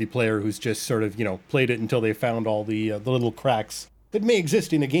a heavy player who's just sort of, played it until they found all the little cracks that may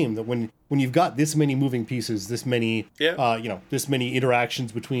exist in a game. That when you've got this many moving pieces, this many this many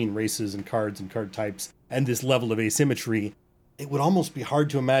interactions between races and cards and card types, and this level of asymmetry, it would almost be hard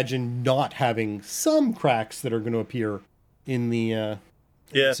to imagine not having some cracks that are going to appear in the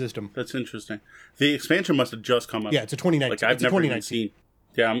system. That's interesting. The expansion must have just come up. Yeah, it's a 2019. Like I've never even seen.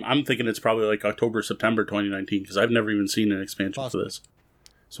 Yeah, I'm thinking it's probably like October, September 2019, because I've never even seen an expansion for this.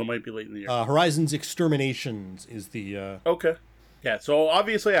 So it might be late in the year. Horizons Exterminations is the... Okay. Yeah, so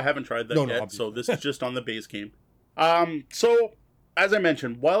obviously I haven't tried that yet, so this is just on the base game. So, as I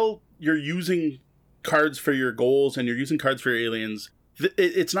mentioned, while you're using cards for your goals and you're using cards for your aliens,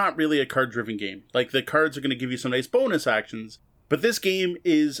 it's not really a card-driven game. Like, the cards are going to give you some nice bonus actions, but this game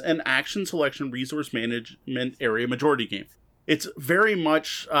is an action selection resource management area majority game. It's very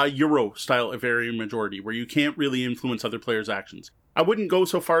much Euro style of area majority, where you can't really influence other players' actions. I wouldn't go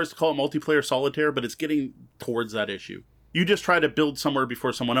so far as to call it multiplayer solitaire, but it's getting towards that issue. You just try to build somewhere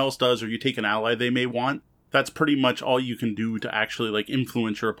before someone else does, or you take an ally they may want. That's pretty much all you can do to actually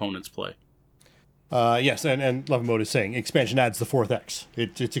influence your opponent's play. Yes, and Love Mode is saying expansion adds the 4th X.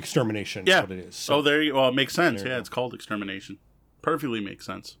 It's extermination. Yeah. Is what it is. So, there you go. Well, it makes sense. Yeah, it's called extermination. Perfectly makes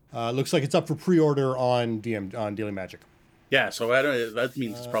sense. Looks like it's up for pre-order on Daily Magic. Yeah, so that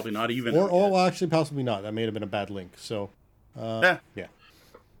means it's probably not even. Or actually, possibly not. That may have been a bad link. So, yeah.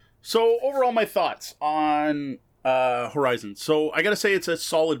 So, overall, my thoughts on Horizon. So, I gotta say, it's a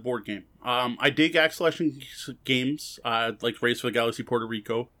solid board game. I dig act selection games, like Race for the Galaxy Puerto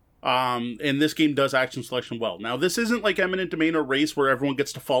Rico. And this game does action selection well. Now, this isn't like Eminent Domain or Race where everyone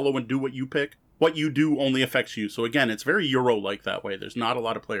gets to follow and do what you pick. What you do only affects you. So, again, it's very Euro-like that way. There's not a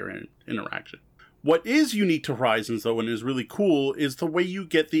lot of player interaction. What is unique to Horizons, though, and is really cool, is the way you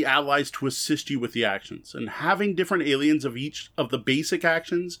get the allies to assist you with the actions. And having different aliens of each of the basic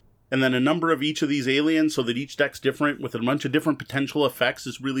actions, and then a number of each of these aliens so that each deck's different with a bunch of different potential effects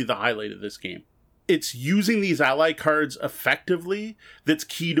is really the highlight of this game. It's using these ally cards effectively that's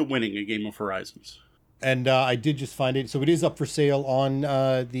key to winning a game of Horizons. And I did just find it. So it is up for sale on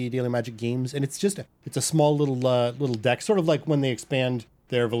the Daily Magic Games. And it's a small little deck, sort of like when they expand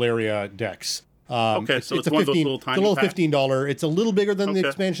their Valeria decks. So it's one of those little tiny it's a little $15. It's a little bigger than the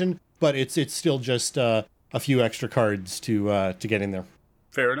expansion, but it's still just a few extra cards to get in there.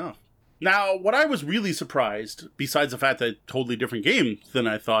 Fair enough. Now, what I was really surprised, besides the fact that it's a totally different game than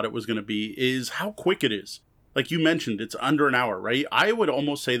I thought it was going to be, is how quick it is. Like you mentioned, it's under an hour, right? I would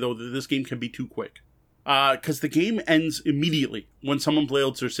almost say, though, that this game can be too quick. Because the game ends immediately when someone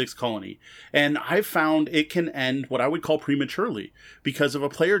builds their 6th colony. And I've found it can end what I would call prematurely, because if a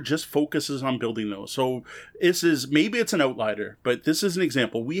player just focuses on building those. So maybe it's an outlier, but this is an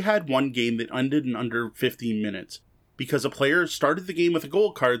example. We had one game that ended in under 15 minutes. Because a player started the game with a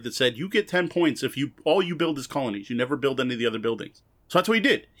gold card that said, you get 10 points if all you build is colonies. You never build any of the other buildings. So that's what he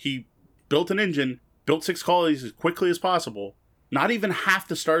did. He built an engine, built 6 colonies as quickly as possible. Not even half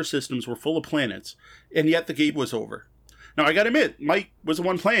the star systems were full of planets, and yet the game was over. Now, I gotta admit, Mike was the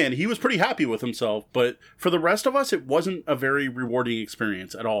one playing. He was pretty happy with himself, but for the rest of us, it wasn't a very rewarding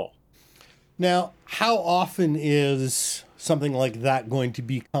experience at all. Now, how often is something like that going to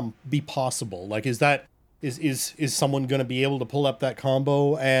be possible? Like, is someone going to be able to pull up that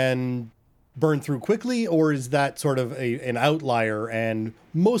combo and burn through quickly, or is that sort of an outlier, and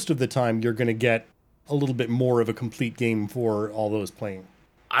most of the time you're going to get a little bit more of a complete game for all those playing?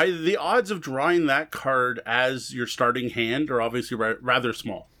 The odds of drawing that card as your starting hand are obviously rather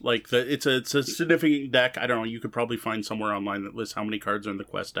small. Like, it's a significant deck. I don't know, you could probably find somewhere online that lists how many cards are in the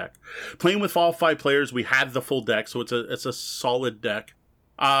quest deck. Playing with all 5 players, we had the full deck, so it's a solid deck.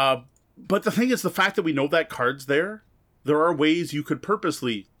 But the thing is, the fact that we know that card's there are ways you could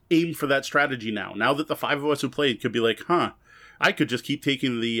purposely aim for that strategy now. Now that the 5 of us who played could be like, I could just keep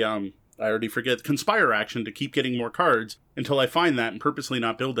taking the, I already forget, Conspire action to keep getting more cards until I find that and purposely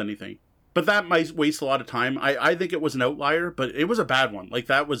not build anything. But that might waste a lot of time. I think it was an outlier, but it was a bad one. Like,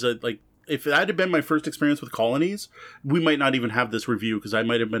 that was if that had been my first experience with colonies, we might not even have this review, because I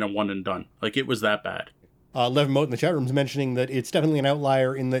might have been a one and done. Like, it was that bad. Levin Moat in the chat room is mentioning that it's definitely an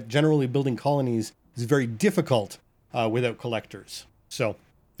outlier in that generally building colonies is very difficult without collectors. So,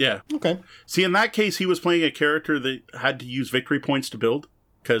 yeah. Okay. See, in that case, he was playing a character that had to use victory points to build,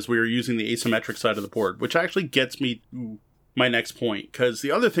 because we were using the asymmetric side of the board, which actually gets me to my next point. Because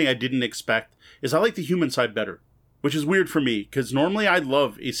the other thing I didn't expect is I like the human side better, which is weird for me, because normally I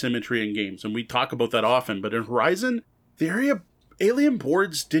love asymmetry in games, and we talk about that often. But in Horizon, the alien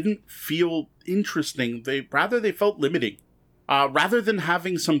boards didn't feel interesting. They felt limiting. Rather than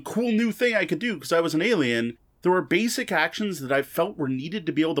having some cool new thing I could do because I was an alien, there were basic actions that I felt were needed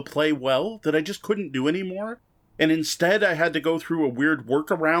to be able to play well that I just couldn't do anymore. And instead, I had to go through a weird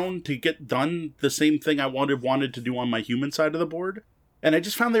workaround to get done the same thing I wanted to do on my human side of the board. And I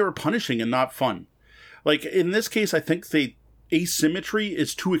just found they were punishing and not fun. Like, in this case, I think asymmetry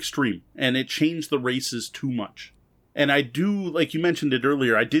is too extreme, and it changed the races too much. And I do, like you mentioned it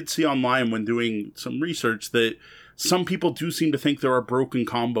earlier, I did see online when doing some research that some people do seem to think there are broken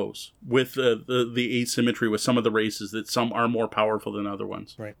combos with the asymmetry with some of the races, that some are more powerful than other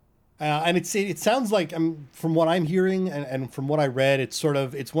ones. Right. And it sounds like, from what I'm hearing and from what I read, it's one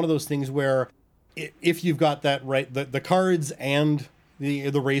of those things where if you've got that right, the cards and the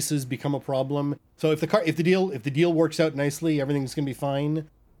races become a problem. So if the deal works out nicely, everything's going to be fine.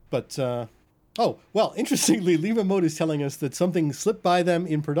 But interestingly, Leva Mode is telling us that something slipped by them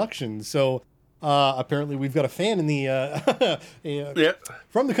in production. So apparently we've got a fan in the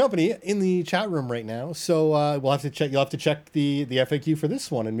from the company in the chat room right now. So we'll have to check. You'll have to check the FAQ for this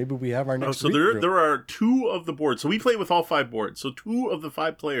one, and maybe we have our next. So there are 2 of the boards. So we play with all 5 boards. So 2 of the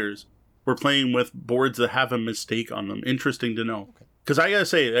 5 players were playing with boards that have a mistake on them. Interesting to know. Because I gotta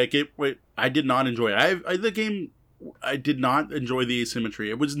say, I did not enjoy it. The game, I did not enjoy the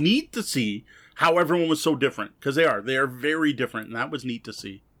asymmetry. It was neat to see how everyone was so different, because they are very different, and that was neat to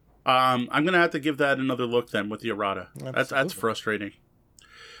see. I'm gonna have to give that another look then with the errata. That's frustrating.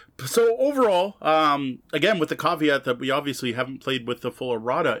 So overall, again, with the caveat that we obviously haven't played with the full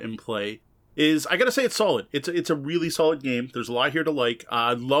errata in play, is I gotta say it's solid. It's a really solid game. There's a lot here to like.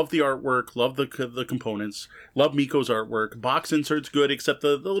 Love the artwork, love the components, love Miko's artwork. Box insert's good, except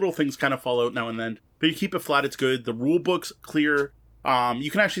the little things kind of fall out now and then. But you keep it flat, it's good. The rule book's clear. You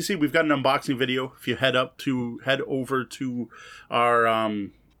can actually see we've got an unboxing video. If you head over to our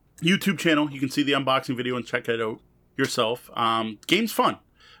YouTube channel. You can see the unboxing video and check it out yourself. Game's fun.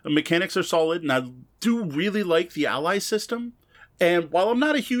 The mechanics are solid, and I do really like the ally system. And while I'm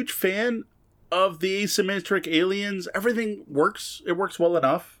not a huge fan of the asymmetric aliens, everything works. It works well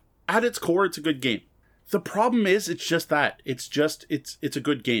enough. At its core, it's a good game. The problem is, it's just that. It's a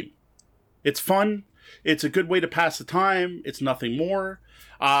good game. It's fun. It's a good way to pass the time. It's nothing more.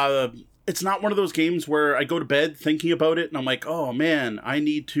 It's not one of those games where I go to bed thinking about it and I'm like, oh man, I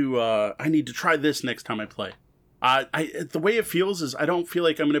need to try this next time I play. The way it feels is I don't feel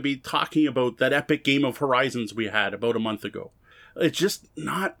like I'm going to be talking about that epic game of Horizons we had about a month ago. It's just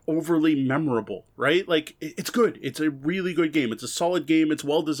not overly memorable, right? Like, it's good. It's a really good game. It's a solid game. It's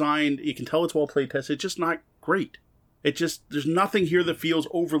well designed. You can tell it's well played tested. It's just not great. There's nothing here that feels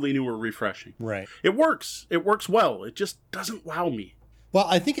overly new or refreshing. Right. It works. It works well. It just doesn't wow me. Well,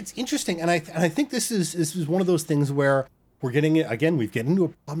 I think it's interesting, and I think this is one of those things where we're getting it again. We've getting into a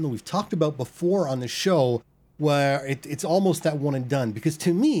problem that we've talked about before on the show, where it's almost that one and done. Because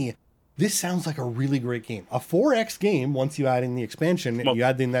to me, this sounds like a really great game. A 4X game, once you add in the expansion and you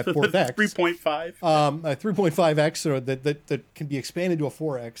add in that 4X. 3.5. A 3.5X, or that can be expanded to a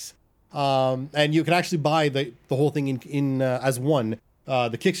 4X. And you can actually buy the whole thing in as one.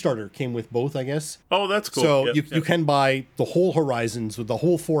 The Kickstarter came with both, I guess. Oh, that's cool. So you can buy the whole Horizons with the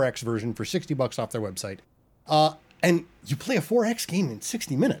whole 4X version for $60 off their website. And you play a 4X game in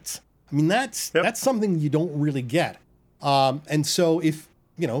 60 minutes. I mean, that's something you don't really get. And so if,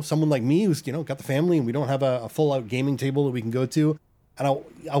 someone like me who's, got the family and we don't have a full out gaming table that we can go to, and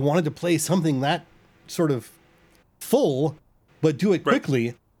I wanted to play something that sort of full, but do it quickly,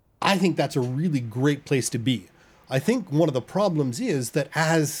 right. I think that's a really great place to be. I think one of the problems is that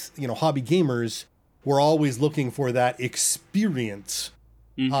as, hobby gamers, we're always looking for that experience.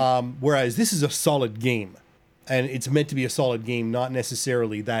 Mm-hmm. Whereas this is a solid game, and it's meant to be a solid game, not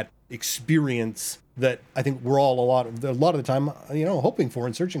necessarily that experience that I think we're all a lot of the time, hoping for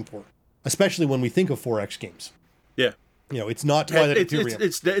and searching for, especially when we think of 4X games. Yeah. It's not Twilight Imperium.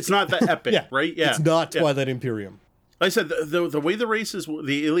 It's not that epic, yeah. Right? Yeah. It's not Twilight Imperium. Like I said, the way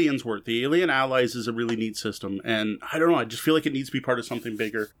the aliens work, the alien allies is a really neat system. And I don't know, I just feel like it needs to be part of something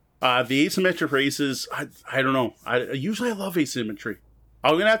bigger. The asymmetric races, I don't know. Usually I love asymmetry.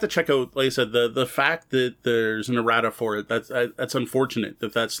 I'm going to have to check out, like I said, the fact that there's an errata for it. That's unfortunate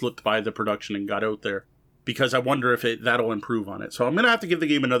that slipped by the production and got out there, because I wonder if that'll improve on it. So I'm going to have to give the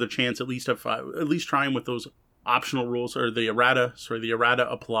game another chance, at least trying with those optional rules, or the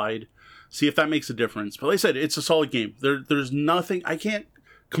errata applied. See if that makes a difference. But like I said, it's a solid game. There's nothing, I can't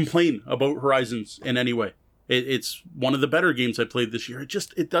complain about Horizons in any way. It's one of the better games I played this year.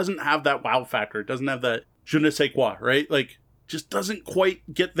 It doesn't have that wow factor. It doesn't have that je ne sais quoi, right? Like, just doesn't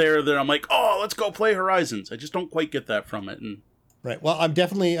quite get there that I'm like, oh, let's go play Horizons. I just don't quite get that from it. And right. Well, I'm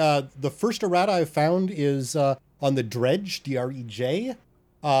definitely, the first errata I've found is on the Dredge, D-R-E-J.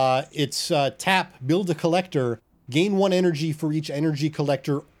 It's tap, build a collector, gain 1 energy for each energy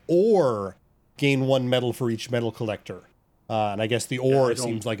collector, or gain 1 metal for each metal collector. And I guess the or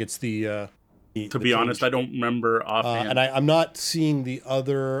seems like it's the to be honest, I don't remember offhand. And I'm not seeing the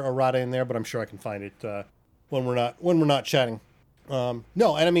other errata in there, but I'm sure I can find it when we're not chatting. No,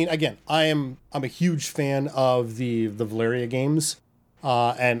 and I mean, again, I'm a huge fan of the Valeria games,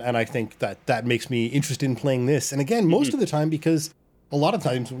 and I think that makes me interested in playing this. And again, most of the time, because a lot of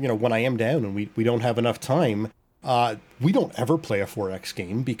times, when I am down and we don't have enough time, we don't ever play a 4X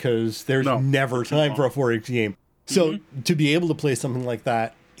game because there's never time for a 4X game. So to be able to play something like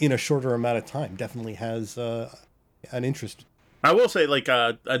that in a shorter amount of time definitely has an interest. I will say, like,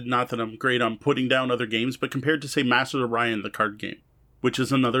 not that I'm great on putting down other games, but compared to, say, Masters of Orion, the card game, which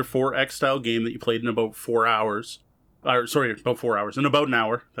is another 4X style game that you played in about 4 hours, about 4 hours, in about an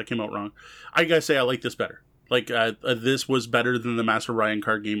hour. That came out wrong. I gotta say, I like this better. Like, this was better than the Master of Orion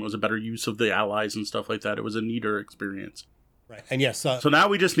card game. It was a better use of the allies and stuff like that. It was a neater experience. Right. And yes. So now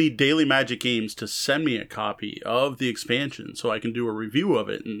we just need Daily Magic Games to send me a copy of the expansion so I can do a review of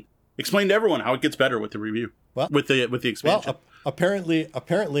it and explain to everyone how it gets better with the review. Well, with the expansion. Well, apparently,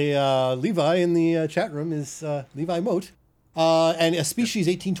 Levi in the chat room is Levi Moat. And a Species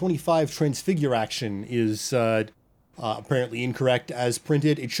 1825 transfigure action is apparently incorrect as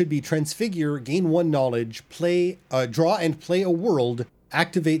printed. It should be transfigure, gain 1 knowledge, play, draw and play a world,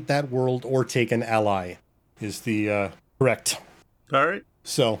 activate that world, or take an ally is the correct. All right.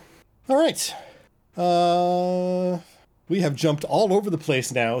 So, all right. We have jumped all over the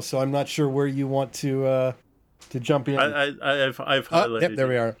place now, so I'm not sure where you want to jump in. I've highlighted. Yep, there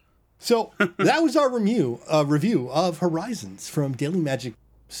we are. So that was our review of Horizons from Daily Magic.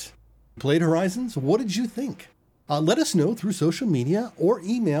 Played Horizons? What did you think? let us know through social media or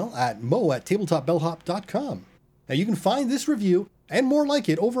email at mo@tabletopbellhop.com. Now you can find this review and more like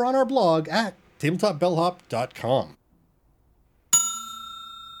it over on our blog at tabletopbellhop.com.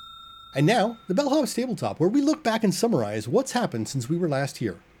 And now, the Bellhop's Tabletop, where we look back and summarize what's happened since we were last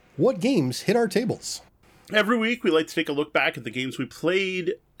here. What games hit our tables? Every week, we like to take a look back at the games we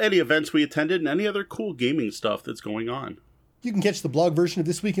played, any events we attended, and any other cool gaming stuff that's going on. You can catch the blog version of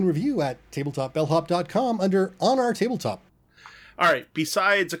This Week in Review at tabletopbellhop.com under On Our Tabletop. All right,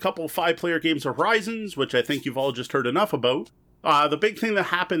 besides a couple 5-player games of Horizons, which I think you've all just heard enough about, the big thing that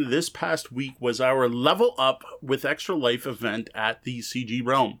happened this past week was our Level Up with Extra Life event at the CG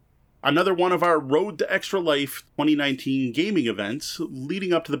Realm. Another one of our Road to Extra Life 2019 gaming events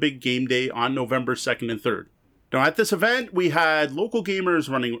leading up to the big game day on November 2nd and 3rd. Now, at this event, we had local gamers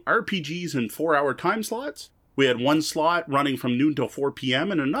running RPGs in 4-hour time slots. We had one slot running from noon till 4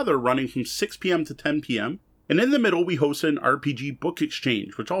 p.m. and another running from 6 p.m. to 10 p.m. And in the middle, we hosted an RPG book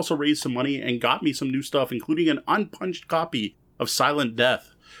exchange, which also raised some money and got me some new stuff, including an unpunched copy of Silent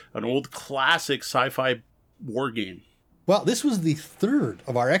Death, an old classic sci-fi war game. Well, this was the third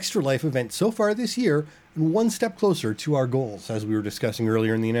of our Extra Life event so far this year, and one step closer to our goals, as we were discussing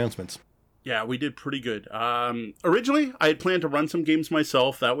earlier in the announcements. Yeah, we did pretty good. Originally, I had planned to run some games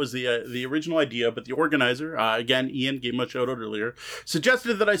myself. That was the original idea, but the organizer, again, Ian gave him a shout out earlier,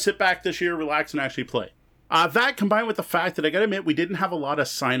 suggested that I sit back this year, relax, and actually play. That combined with the fact that I gotta admit, we didn't have a lot of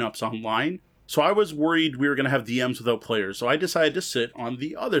signups online, so I was worried we were gonna have DMs without players, so I decided to sit on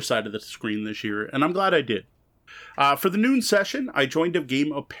the other side of the screen this year, and I'm glad I did. For the noon session, I joined a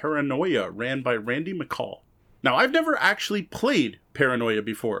game of Paranoia ran by Randy McCall. Now, I've never actually played Paranoia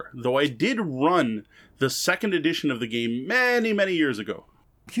before, though I did run the second edition of the game many, many years ago.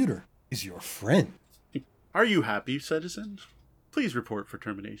 Computer is your friend. Are you happy, citizen? Please report for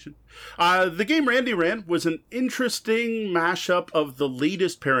termination. The game Randy ran was an interesting mashup of the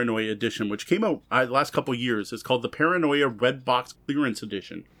latest Paranoia edition, which came out the last couple years. It's called the Paranoia Red Box Clearance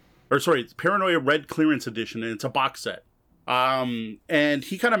Edition. Paranoia Red Clearance Edition, and it's a box set. And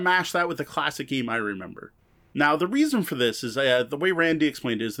he kind of mashed that with the classic game I remember. Now, the reason for this is, the way Randy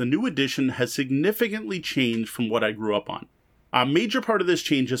explained it, is the new edition has significantly changed from what I grew up on. A major part of this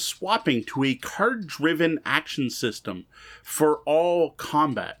change is swapping to a card-driven action system for all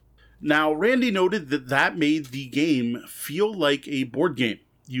combat. Now, Randy noted that made the game feel like a board game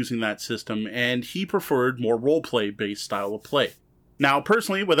using that system, and he preferred more role-play-based style of play. Now,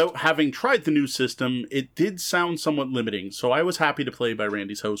 personally, without having tried the new system, it did sound somewhat limiting, so I was happy to play by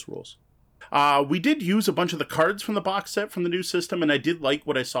Randy's house rules. We did use a bunch of the cards from the box set from the new system, and I did like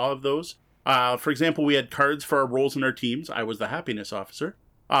what I saw of those. For example, we had cards for our roles in our teams. I was the happiness officer.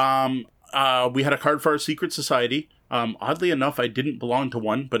 We had a card for our secret society. Oddly enough, I didn't belong to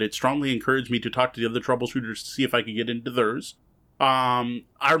one, but it strongly encouraged me to talk to the other troubleshooters to see if I could get into theirs.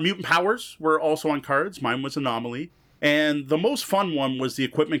 Our mutant powers were also on cards. Mine was Anomaly. And the most fun one was the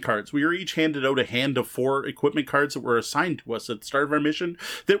equipment cards. We were each handed out a hand of 4 equipment cards that were assigned to us at the start of our mission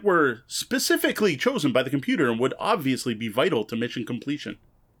that were specifically chosen by the computer and would obviously be vital to mission completion.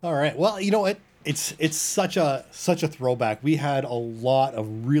 All right. Well, you know what? It's such a throwback. We had a lot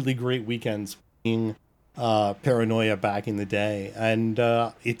of really great weekends playing Paranoia back in the day, and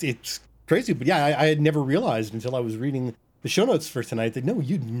it's crazy. But yeah, I had never realized until I was reading the show notes for tonight that no,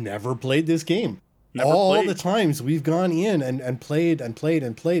 you'd never played this game. All the times we've gone in and played,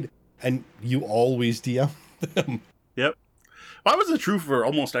 and you always DM them. Yep. Well, I was the truth for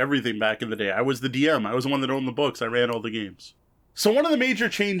almost everything back in the day. I was the DM. I was the one that owned the books. I ran all the games. So one of the major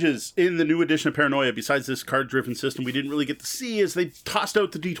changes in the new edition of Paranoia, besides this card-driven system we didn't really get to see, is they tossed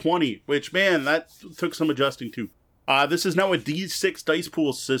out the D20, which, man, that took some adjusting to. This is now a D6 dice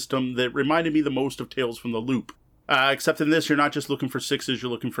pool system that reminded me the most of Tales from the Loop. Except in this, you're not just looking for 6s,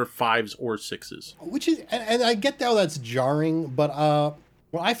 you're looking for 5s or 6s. Which is, and I get how that's jarring, but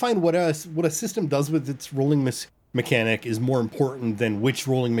well, I find what a system does with its rolling mechanic is more important than which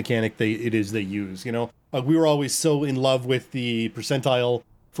rolling mechanic it is they use. You know, we were always so in love with the percentile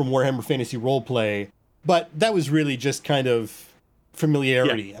from Warhammer Fantasy Roleplay, but that was really just kind of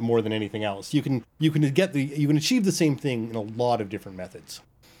familiarity more than anything else. You can achieve the same thing in a lot of different methods.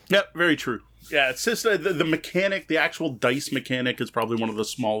 Yep, very true. Yeah, it's just the mechanic, the actual dice mechanic is probably one of the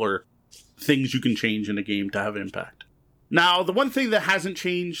smaller things you can change in a game to have impact. Now, the one thing that hasn't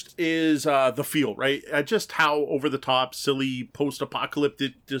changed is the feel, right? Just how over-the-top, silly,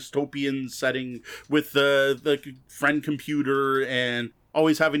 post-apocalyptic, dystopian setting with the friend computer and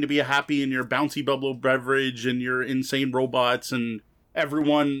always having to be happy in your bouncy bubble beverage and your insane robots and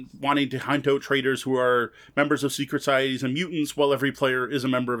everyone wanting to hunt out traitors who are members of secret societies and mutants while every player is a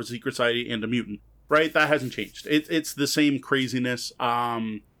member of a secret society and a mutant. right? That hasn't changed. It's the same craziness.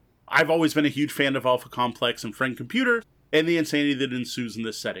 I've always been a huge fan of Alpha Complex and Friend Computer, and the insanity that ensues in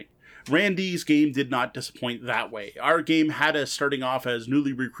this setting. Randy's game did not disappoint that way. Our game had us starting off as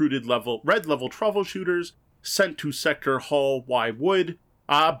newly recruited red level troubleshooters sent to Sector Hall Y Wood,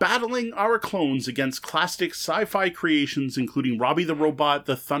 battling our clones against classic sci-fi creations including Robbie the Robot,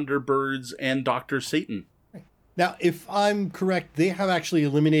 the Thunderbirds, and Dr. Satan. Now, if I'm correct, they have actually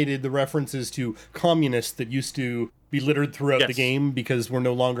eliminated the references to communists that used to be littered throughout the game because we're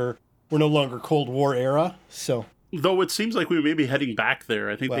no longer Cold War era. So, though it seems like we may be heading back there,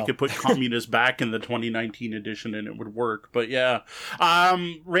 I think they could put communists back in the 2019 edition and it would work. But yeah,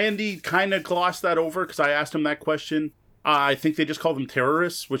 Randy kind of glossed that over because I asked him that question. I think they just call them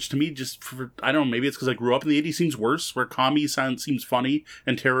terrorists, which to me I don't know, maybe it's because I grew up in the 80s seems worse, where commie seems funny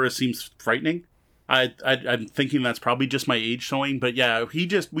and terrorist seems frightening. I'm thinking that's probably just my age showing, but yeah, we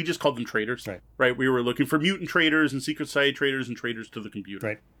just called them traitors, right? We were looking for mutant traitors and secret society traitors and traitors to the computer.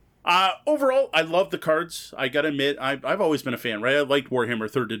 Right. Overall, I love the cards. I gotta admit, I've always been a fan, right? I liked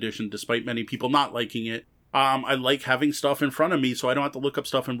Warhammer 3rd Edition, despite many people not liking it. I like having stuff in front of me, so I don't have to look up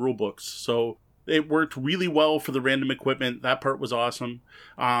stuff in rule books. So it worked really well for the random equipment. That part was awesome.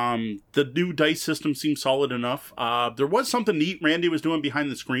 The new dice system seemed solid enough. There was something neat Randy was doing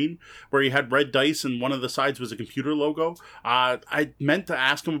behind the screen where he had red dice and one of the sides was a computer logo. I meant to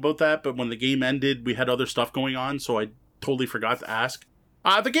ask him about that, but when the game ended, we had other stuff going on, so I totally forgot to ask.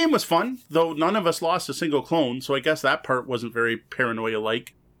 The game was fun, though none of us lost a single clone, so I guess that part wasn't very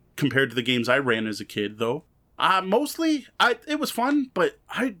paranoia-like compared to the games I ran as a kid, though. Mostly, it was fun, but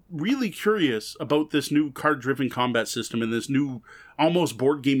I'm really curious about this new card-driven combat system and this new, almost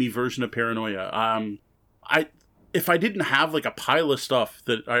board-gamey version of Paranoia. If I didn't have like a pile of stuff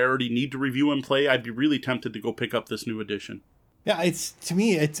that I already need to review and play, I'd be really tempted to go pick up this new edition. Yeah, to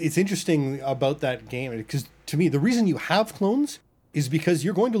me, it's interesting about that game, because to me, the reason you have clones is because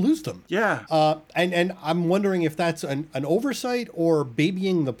you're going to lose them. Yeah. And I'm wondering if that's an oversight or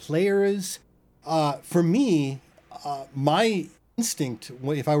babying the players. For me, my instinct,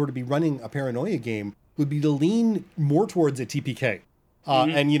 if I were to be running a Paranoia game, would be to lean more towards a TPK,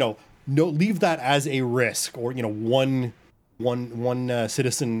 and leave that as a risk, or one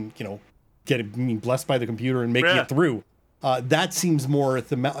citizen being blessed by the computer and making it through. That seems more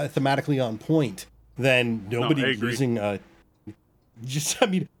thematically on point than nobody losing.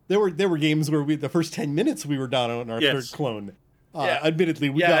 There were games where the first 10 minutes we were down on our third clone. Admittedly,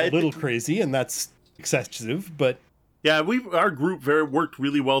 we got a little crazy, and that's excessive, but... Yeah, our group worked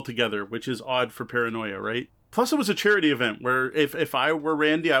really well together, which is odd for Paranoia, right? Plus, it was a charity event, where if I were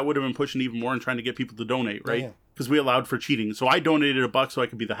Randy, I would have been pushing even more and trying to get people to donate, right? Because we allowed for cheating. So I donated $1 so I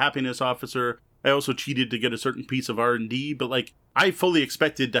could be the happiness officer. I also cheated to get a certain piece of R&D, but I fully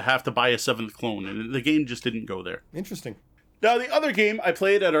expected to have to buy a 7th clone, and the game just didn't go there. Interesting. Now, the other game I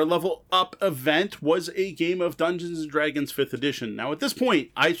played at our Level Up event was a game of Dungeons & Dragons 5th Edition. Now, at this point,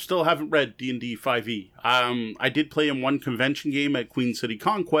 I still haven't read D&D 5e. I did play in one convention game at Queen City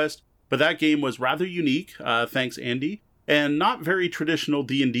Conquest, but that game was rather unique, thanks Andy, and not very traditional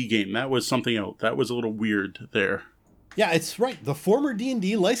D&D game. That was something else. That was a little weird there. Yeah, it's right. The former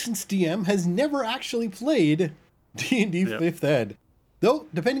D&D licensed DM has never actually played D&D 5th Ed. Though,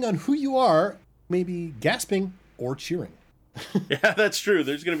 depending on who you are, maybe gasping or cheering. Yeah, that's true.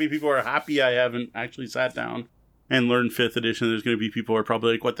 There's going to be people who are happy I haven't actually sat down and learned 5th edition. There's going to be people who are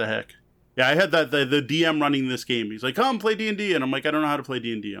probably like, what the heck? Yeah, I had that the DM running this game. He's like, come play D&D. And I'm like, I don't know how to play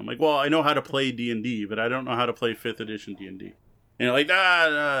D&D. I'm like, well, I know how to play D&D, but I don't know how to play 5th edition D&D. And you're like,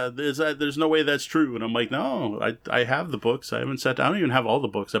 there's no way that's true. And I'm like, no, I have the books. I haven't sat down. I don't even have all the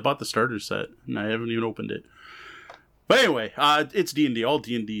books. I bought the starter set, and I haven't even opened it. But anyway, it's D&D. All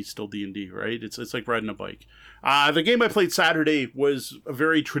D&D is still D&D, right? It's like riding a bike. The game I played Saturday was a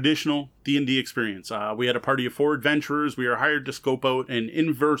very traditional D&D experience. We had a party of 4 adventurers. We were hired to scope out an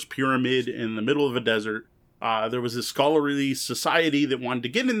inverse pyramid in the middle of a desert. There was this scholarly society that wanted to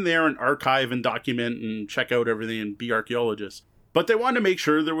get in there and archive and document and check out everything and be archaeologists. But they wanted to make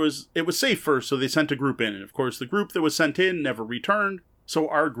sure it was safe first, so they sent a group in. And of course, the group that was sent in never returned, so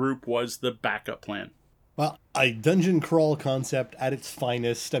our group was the backup plan. Well, a dungeon crawl concept at its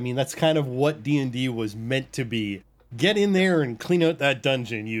finest. I mean, that's kind of what D&D was meant to be. Get in there and clean out that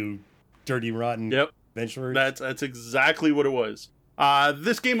dungeon, you dirty, rotten adventurers. That's exactly what it was.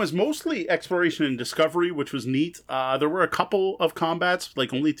 This game was mostly exploration and discovery, which was neat. There were a couple of combats,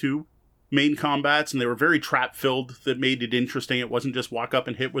 like only 2 main combats, and they were very trap-filled that made it interesting. It wasn't just walk up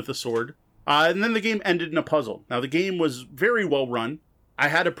and hit with a sword. And then the game ended in a puzzle. Now, the game was very well run. I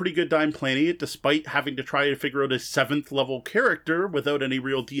had a pretty good time playing it, despite having to try to figure out a 7th level character without any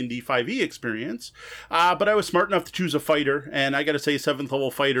real D&D 5e experience. But I was smart enough to choose a fighter, and I gotta say 7th level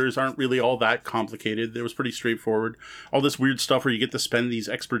fighters aren't really all that complicated. It was pretty straightforward. All this weird stuff where you get to spend these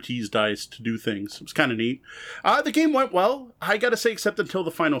expertise dice to do things. It was kind of neat. The game went well, I gotta say, except until the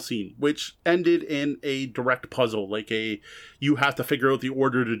final scene, which ended in a direct puzzle, like you have to figure out the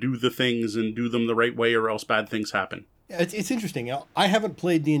order to do the things and do them the right way or else bad things happen. It's interesting. I haven't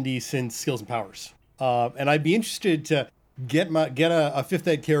played D&D since Skills and Powers, and I'd be interested to get a 5th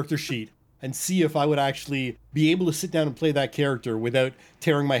ed character sheet and see if I would actually be able to sit down and play that character without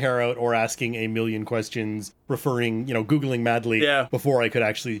tearing my hair out or asking a million questions, Googling madly before I could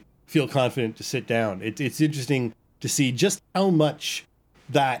actually feel confident to sit down. It's interesting to see just how much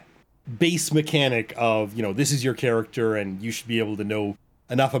that base mechanic of, this is your character and you should be able to know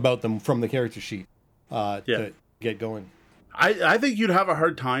enough about them from the character sheet to get going. I think you'd have a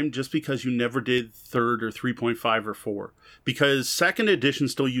hard time just because you never did 3rd or 3.5 or 4. Because 2nd edition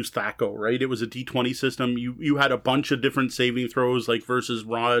still used THAC0, right? It was a D20 system. You had a bunch of different saving throws, like versus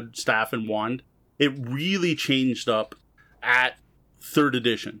rod, staff, and wand. It really changed up at 3rd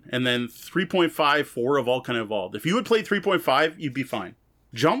edition. And then 3.5, 4 have all kind of evolved. If you had played 3.5, you'd be fine.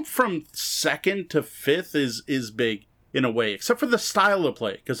 Jump from 2nd to 5th is big in a way, except for the style of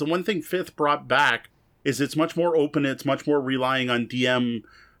play. Because the one thing 5th brought back is it's much more open, it's much more relying on DM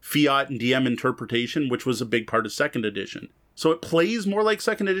fiat and DM interpretation, which was a big part of 2nd edition. So it plays more like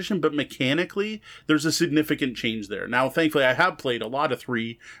 2nd edition, but mechanically, there's a significant change there. Now, thankfully, I have played a lot of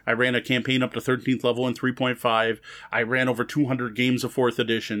 3. I ran a campaign up to 13th level in 3.5. I ran over 200 games of 4th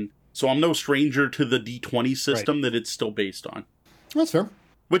edition. So I'm no stranger to the D20 system that it's still based on. That's fair.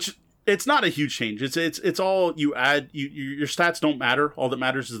 Which... it's not a huge change. It's all you add. Your stats don't matter. All that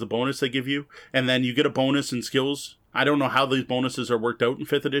matters is the bonus they give you, and then you get a bonus in skills. I don't know how these bonuses are worked out in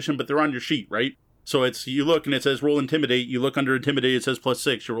 5th edition, but they're on your sheet, right? So you look and it says roll intimidate. You look under intimidate, it says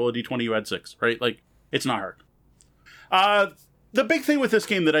 +6. You roll a d20, you add 6, right? Like, it's not hard. The big thing with this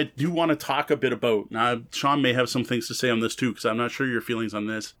game that I do want to talk a bit about, now Sean may have some things to say on this too, because I'm not sure your feelings on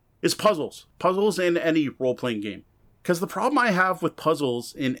this, is puzzles. Puzzles in any role-playing game. Because the problem I have with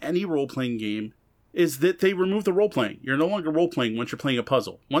puzzles in any role-playing game is that they remove the role-playing. You're no longer role-playing once you're playing a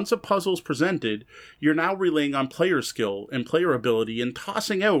puzzle. Once a puzzle is presented, you're now relying on player skill and player ability and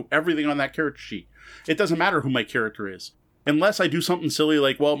tossing out everything on that character sheet. It doesn't matter who my character is. Unless I do something silly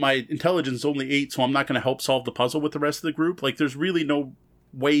like, well, my intelligence is only 8, so I'm not going to help solve the puzzle with the rest of the group. Like, there's really no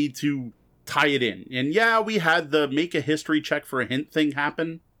way to tie it in. And yeah, we had the make a history check for a hint thing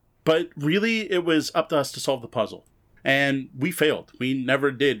happen, but really it was up to us to solve the puzzle. And we failed. We never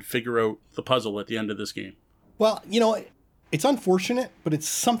did figure out the puzzle at the end of this game. Well, it's unfortunate, but it's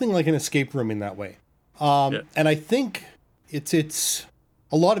something like an escape room in that way. And I think it's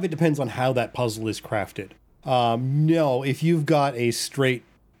a lot of it depends on how that puzzle is crafted. If you've got a straight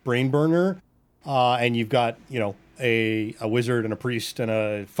brain burner, and you've got, a wizard and a priest and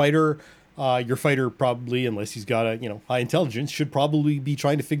a fighter, your fighter probably, unless he's got a, high intelligence, should probably be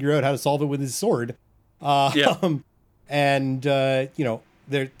trying to figure out how to solve it with his sword. And,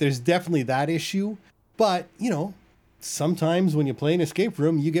 there's definitely that issue. But, sometimes when you play an escape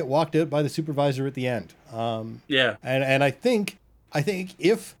room, you get walked out by the supervisor at the end. And I think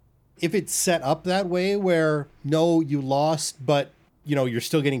if it's set up that way where, no, you lost, but, you're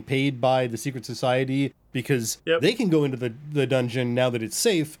still getting paid by the secret society because they can go into the dungeon now that it's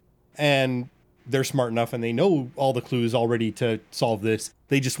safe and they're smart enough and they know all the clues already to solve this.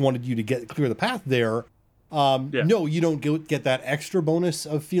 They just wanted you to clear the path there. No, you don't get that extra bonus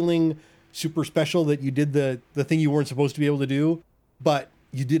of feeling super special that you did the thing you weren't supposed to be able to do, but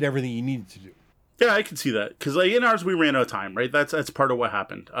you did everything you needed to do. Yeah, I can see that. Because in ours, we ran out of time, right? That's part of what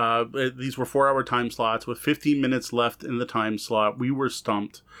happened. These were 4-hour time slots with 15 minutes left in the time slot. We were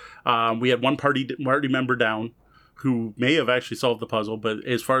stumped. We had one party member down who may have actually solved the puzzle, but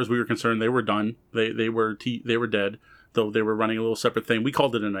as far as we were concerned, they were done. They were dead. Though they were running a little separate thing. We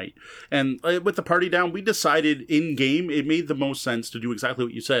called it a night. And with the party down, we decided in-game it made the most sense to do exactly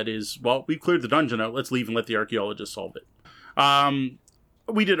what you said is, well, we cleared the dungeon out, let's leave and let the archaeologist solve it.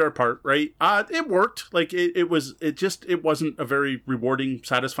 We did our part, right? It worked. Like, it wasn't a very rewarding,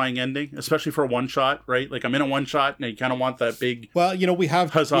 satisfying ending, especially for a one-shot, right? Like, I'm in a one-shot, and you kind of want that big Well, we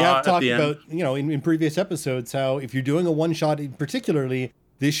have talked about, end. In previous episodes, how if you're doing a one-shot particularly,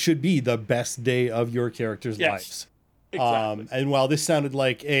 this should be the best day of your character's lives. Exactly. And while this sounded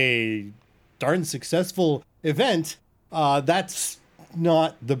like a darn successful event, that's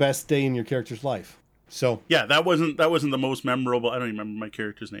not the best day in your character's life. So yeah, that wasn't the most memorable. I don't even remember my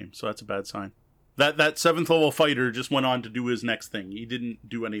character's name, so that's a bad sign. That 7th level fighter just went on to do his next thing. He didn't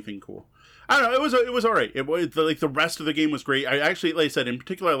do anything cool. I don't know. It was all right. It was like the rest of the game was great. I actually, like I said, in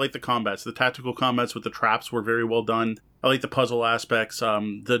particular, I like the combats. The tactical combats with the traps were very well done. I like the puzzle aspects.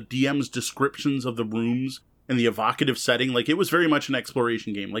 The DM's descriptions of the rooms and the evocative setting. Like, it was very much an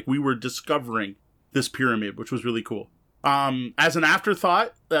exploration game. Like, we were discovering this pyramid, which was really cool. As an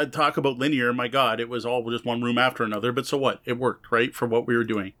afterthought, talk about linear. My God, it was all just one room after another. But so what? It worked, right, for what we were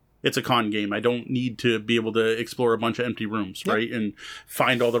doing. It's a con game. I don't need to be able to explore a bunch of empty rooms, right? And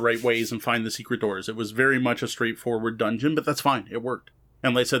find all the right ways and find the secret doors. It was very much a straightforward dungeon, but that's fine. It worked.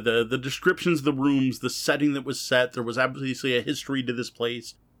 And like I said, the descriptions of the rooms, the setting that was set, there was obviously a history to this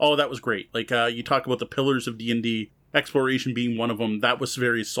place. All of that was great. Like, you talk about the pillars of D&D, exploration being one of them. That was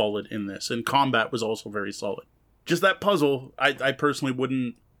very solid in this. And combat was also very solid. Just that puzzle, I personally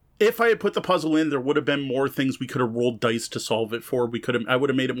wouldn't... If I had put the puzzle in, there would have been more things we could have rolled dice to solve it for. I would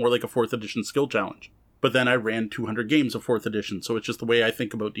have made it more like a 4th edition skill challenge. But then I ran 200 games of 4th edition, so it's just the way I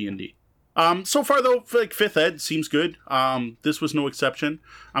think about D&D. So far, though, like 5th Ed seems good. This was no exception.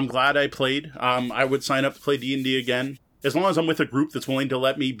 I'm glad I played. I would sign up to play D&D again. As long as I'm with a group that's willing to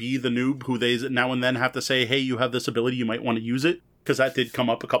let me be the noob who they now and then have to say, hey, you have this ability, you might want to use it. Because that did come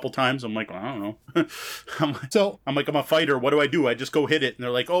up a couple times. I'm like, well, I don't know. I'm a fighter. What do? I just go hit it. And they're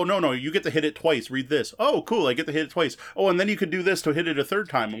like, oh, no, you get to hit it twice. Read this. Oh, cool. I get to hit it twice. Oh, and then you could do this to hit it a third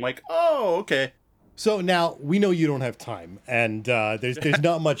time. I'm like, oh, okay. So now we know you don't have time. And there's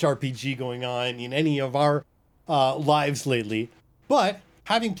not much RPG going on in any of our lives lately. But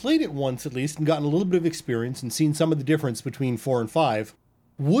having played it once at least and gotten a little bit of experience and seen some of the difference between 4 and 5,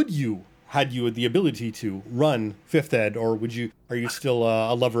 had you the ability to run 5th Ed, or are you still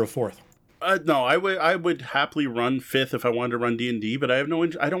a lover of 4th? No, I would happily run 5th if I wanted to run D&D, but I don't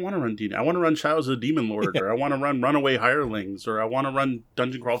want to run D&D. I want to run Shadows of the Demon Lord, or I want to run Runaway Hirelings, or I want to run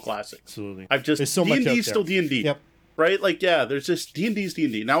Dungeon Crawl Classics. Absolutely. There's so much D&D's still D&D. Yep. Right? Like, yeah, there's just D&D's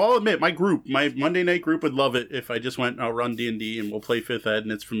D&D. Now, I'll admit, my Monday night group would love it if I just went, I'll run D&D and we'll play 5th Ed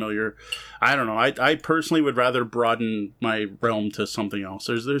and it's familiar. I don't know. I personally would rather broaden my realm to something else.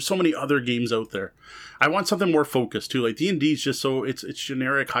 There's so many other games out there. I want something more focused, too. Like, D&D is just so, it's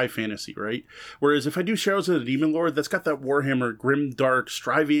generic high fantasy, right? Whereas if I do Shadows of the Demon Lord, that's got that Warhammer, grim, dark,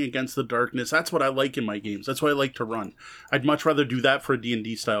 striving against the darkness. That's what I like in my games. That's what I like to run. I'd much rather do that for a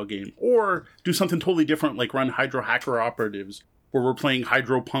D&D style game. Or do something totally different, like run Hydro Hacker Operatives, where we're playing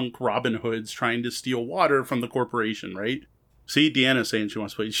Hydropunk Robin Hoods trying to steal water from the corporation, right? See, Deanna's saying she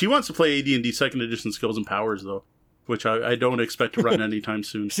wants to play. She wants to play AD&D 2nd Edition Skills and Powers, though, which I don't expect to run anytime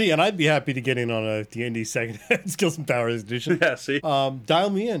soon. See, and I'd be happy to get in on a D&D 2nd Skills and Powers edition. Yeah, see? Dial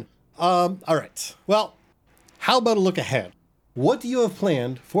me in. All right. Well, how about a look ahead? What do you have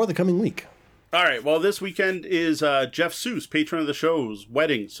planned for the coming week? All right. Well, this weekend is Jeff Seuss, patron of the show's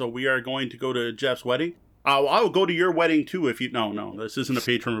wedding. So we are going to go to Jeff's wedding. I'll go to your wedding too if you... No, this isn't a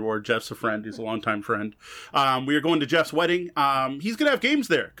patron reward. Jeff's a friend. He's a longtime friend. We are going to Jeff's wedding. He's going to have games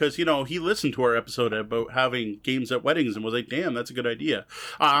there because, he listened to our episode about having games at weddings and was like, damn, that's a good idea.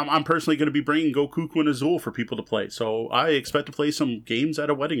 I'm personally going to be bringing Goku and Azul for people to play. So I expect to play some games at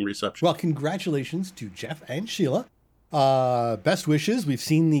a wedding reception. Well, congratulations to Jeff and Sheila. Best wishes. We've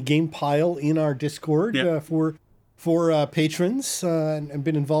seen the game pile in our Discord for patrons and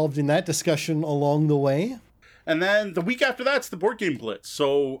been involved in that discussion along the way. And then the week after that's the Board Game Blitz.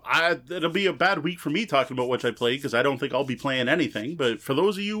 So it'll be a bad week for me talking about what I played because I don't think I'll be playing anything. But for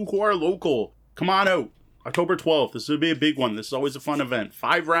those of you who are local, come on out. October 12th. This will be a big one. This is always a fun event.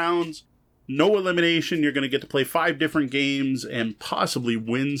 5 rounds, no elimination. You're going to get to play 5 different games and possibly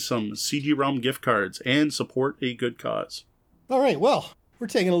win some CG Realm gift cards and support a good cause. All right, well, we're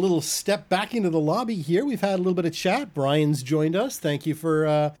taking a little step back into the lobby here. We've had a little bit of chat. Brian's joined us. Thank you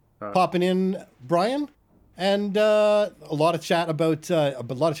for popping in, Brian. And a lot of chat about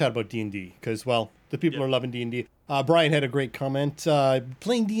D&D because, well, the people are loving D&D. Brian had a great comment.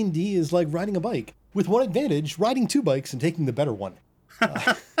 Playing D&D is like riding a bike. With one advantage, riding 2 bikes and taking the better one.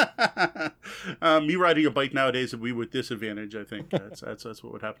 Me riding a bike nowadays would be with disadvantage, I think. That's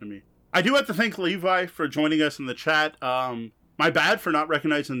what would happen to me. I do have to thank Levi for joining us in the chat. My bad for not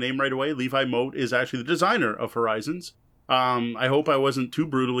recognizing the name right away. Levi Moat is actually the designer of Horizons. I hope I wasn't too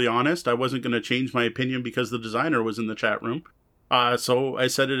brutally honest. I wasn't going to change my opinion because the designer was in the chat room. So I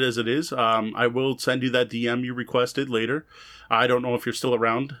said it as it is. I will send you that DM you requested later. I don't know if you're still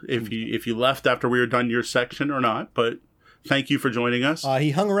around, if you left after we were done your section or not, but thank you for joining us.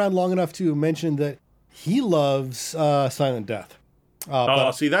 He hung around long enough to mention that he loves Silent Death.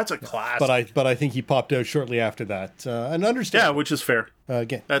 See, that's a classic. But I think he popped out shortly after that. And understand. Yeah, which is fair.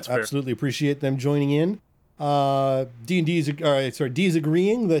 Again, that's fair. Absolutely appreciate them joining in. D is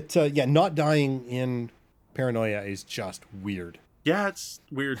agreeing that not dying in Paranoia is just weird. Yeah, it's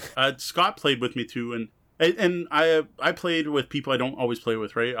weird. Scott played with me too, and I played with people I don't always play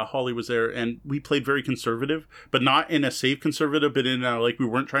with, right? Holly was there, and we played very conservative, but not in a safe conservative, but in like we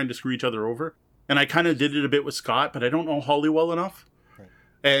weren't trying to screw each other over. And I kind of did it a bit with Scott, but I don't know Holly well enough. Right.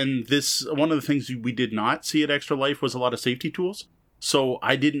 And one of the things we did not see at Extra Life was a lot of safety tools. So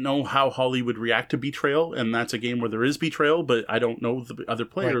I didn't know how Holly would react to betrayal, and that's a game where there is betrayal, but I don't know the other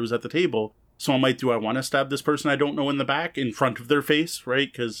player who's at the table. So do I want to stab this person I don't know in the back in front of their face,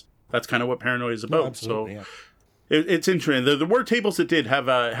 right? Because that's kind of what Paranoia is about. It's interesting. There were tables that did have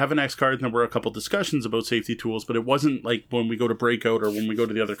an X card, and there were a couple discussions about safety tools, but it wasn't like when we go to Breakout or when we go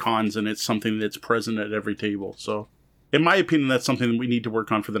to the other cons, and it's something that's present at every table. So in my opinion, that's something that we need to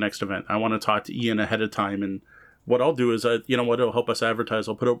work on for the next event. I want to talk to Ian ahead of time, and what I'll do is, it'll help us advertise.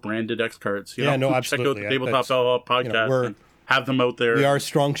 I'll put out branded X cards. Absolutely. Check out the Tabletop Bellhop podcast and have them out there. We are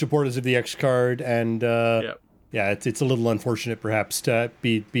strong supporters of the X card, and it's a little unfortunate perhaps to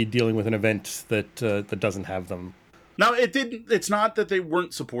be dealing with an event that doesn't have them. Now, it's not that they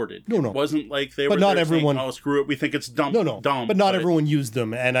weren't supported. No. It wasn't like they were not everyone saying, oh, screw it, we think it's dumb. Dumb. But not everyone used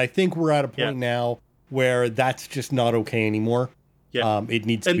them, and I think we're at a point now where that's just not okay anymore. Yeah. It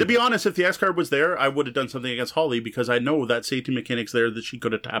needs to be honest, if the X card was there, I would have done something against Holly because I know that safety mechanic's there that she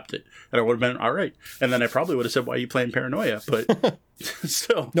could have tapped it. And I would have been, all right. And then I probably would have said, why are you playing Paranoia? But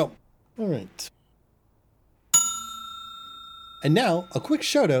still. No. All right. And now, a quick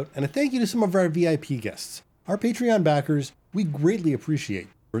shout out and a thank you to some of our VIP guests. Our Patreon backers, we greatly appreciate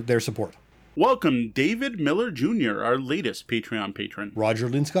their support. Welcome, David Miller Jr., our latest Patreon patron. Roger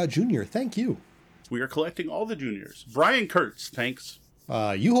Linscott Jr., thank you. We are collecting all the juniors. Brian Kurtz, thanks.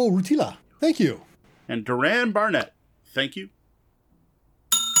 Yuho Rutila, thank you. And Duran Barnett, thank you.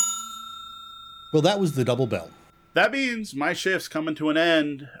 Well, that was the double bell. That means my shift's coming to an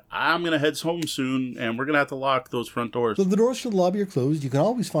end. I'm going to head home soon, and we're going to have to lock those front doors. So the doors to the lobby are closed. You can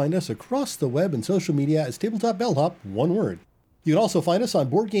always find us across the web and social media as Tabletop Bellhop, one word. You can also find us on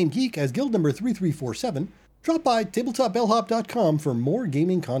Board Game Geek as guild number 3347. Drop by tabletopbellhop.com for more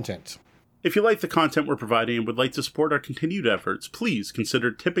gaming content. If you like the content we're providing and would like to support our continued efforts, please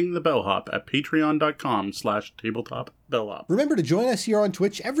consider tipping the Bellhop at patreon.com/tabletopbellhop. Remember to join us here on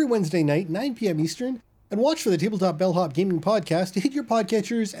Twitch every Wednesday night, 9 p.m. Eastern, and watch for the Tabletop Bellhop Gaming Podcast to hit your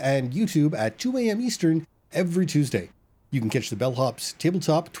podcatchers and YouTube at 2 a.m. Eastern every Tuesday. You can catch the Bellhop's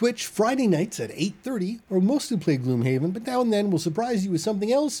Tabletop Twitch Friday nights at 8:30, or mostly play Gloomhaven, but now and then we'll surprise you with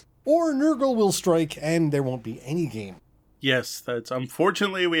something else, or Nurgle will strike and there won't be any game. Yes, that's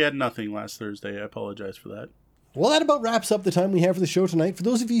unfortunately we had nothing last Thursday. I apologize for that. Well, that about wraps up the time we have for the show tonight. For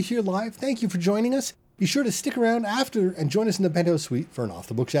those of you here live, thank you for joining us. Be sure to stick around after and join us in the Penthouse Suite for an Off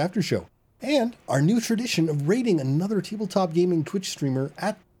the Books after show. And our new tradition of rating another tabletop gaming Twitch streamer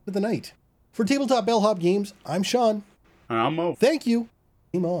at the night. For Tabletop Bellhop Games, I'm Sean. And I'm Mo. Thank you.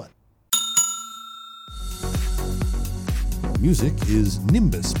 Game on. Music is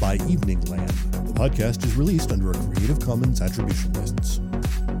Nimbus by Evening Land. The podcast is released under a Creative Commons Attribution License.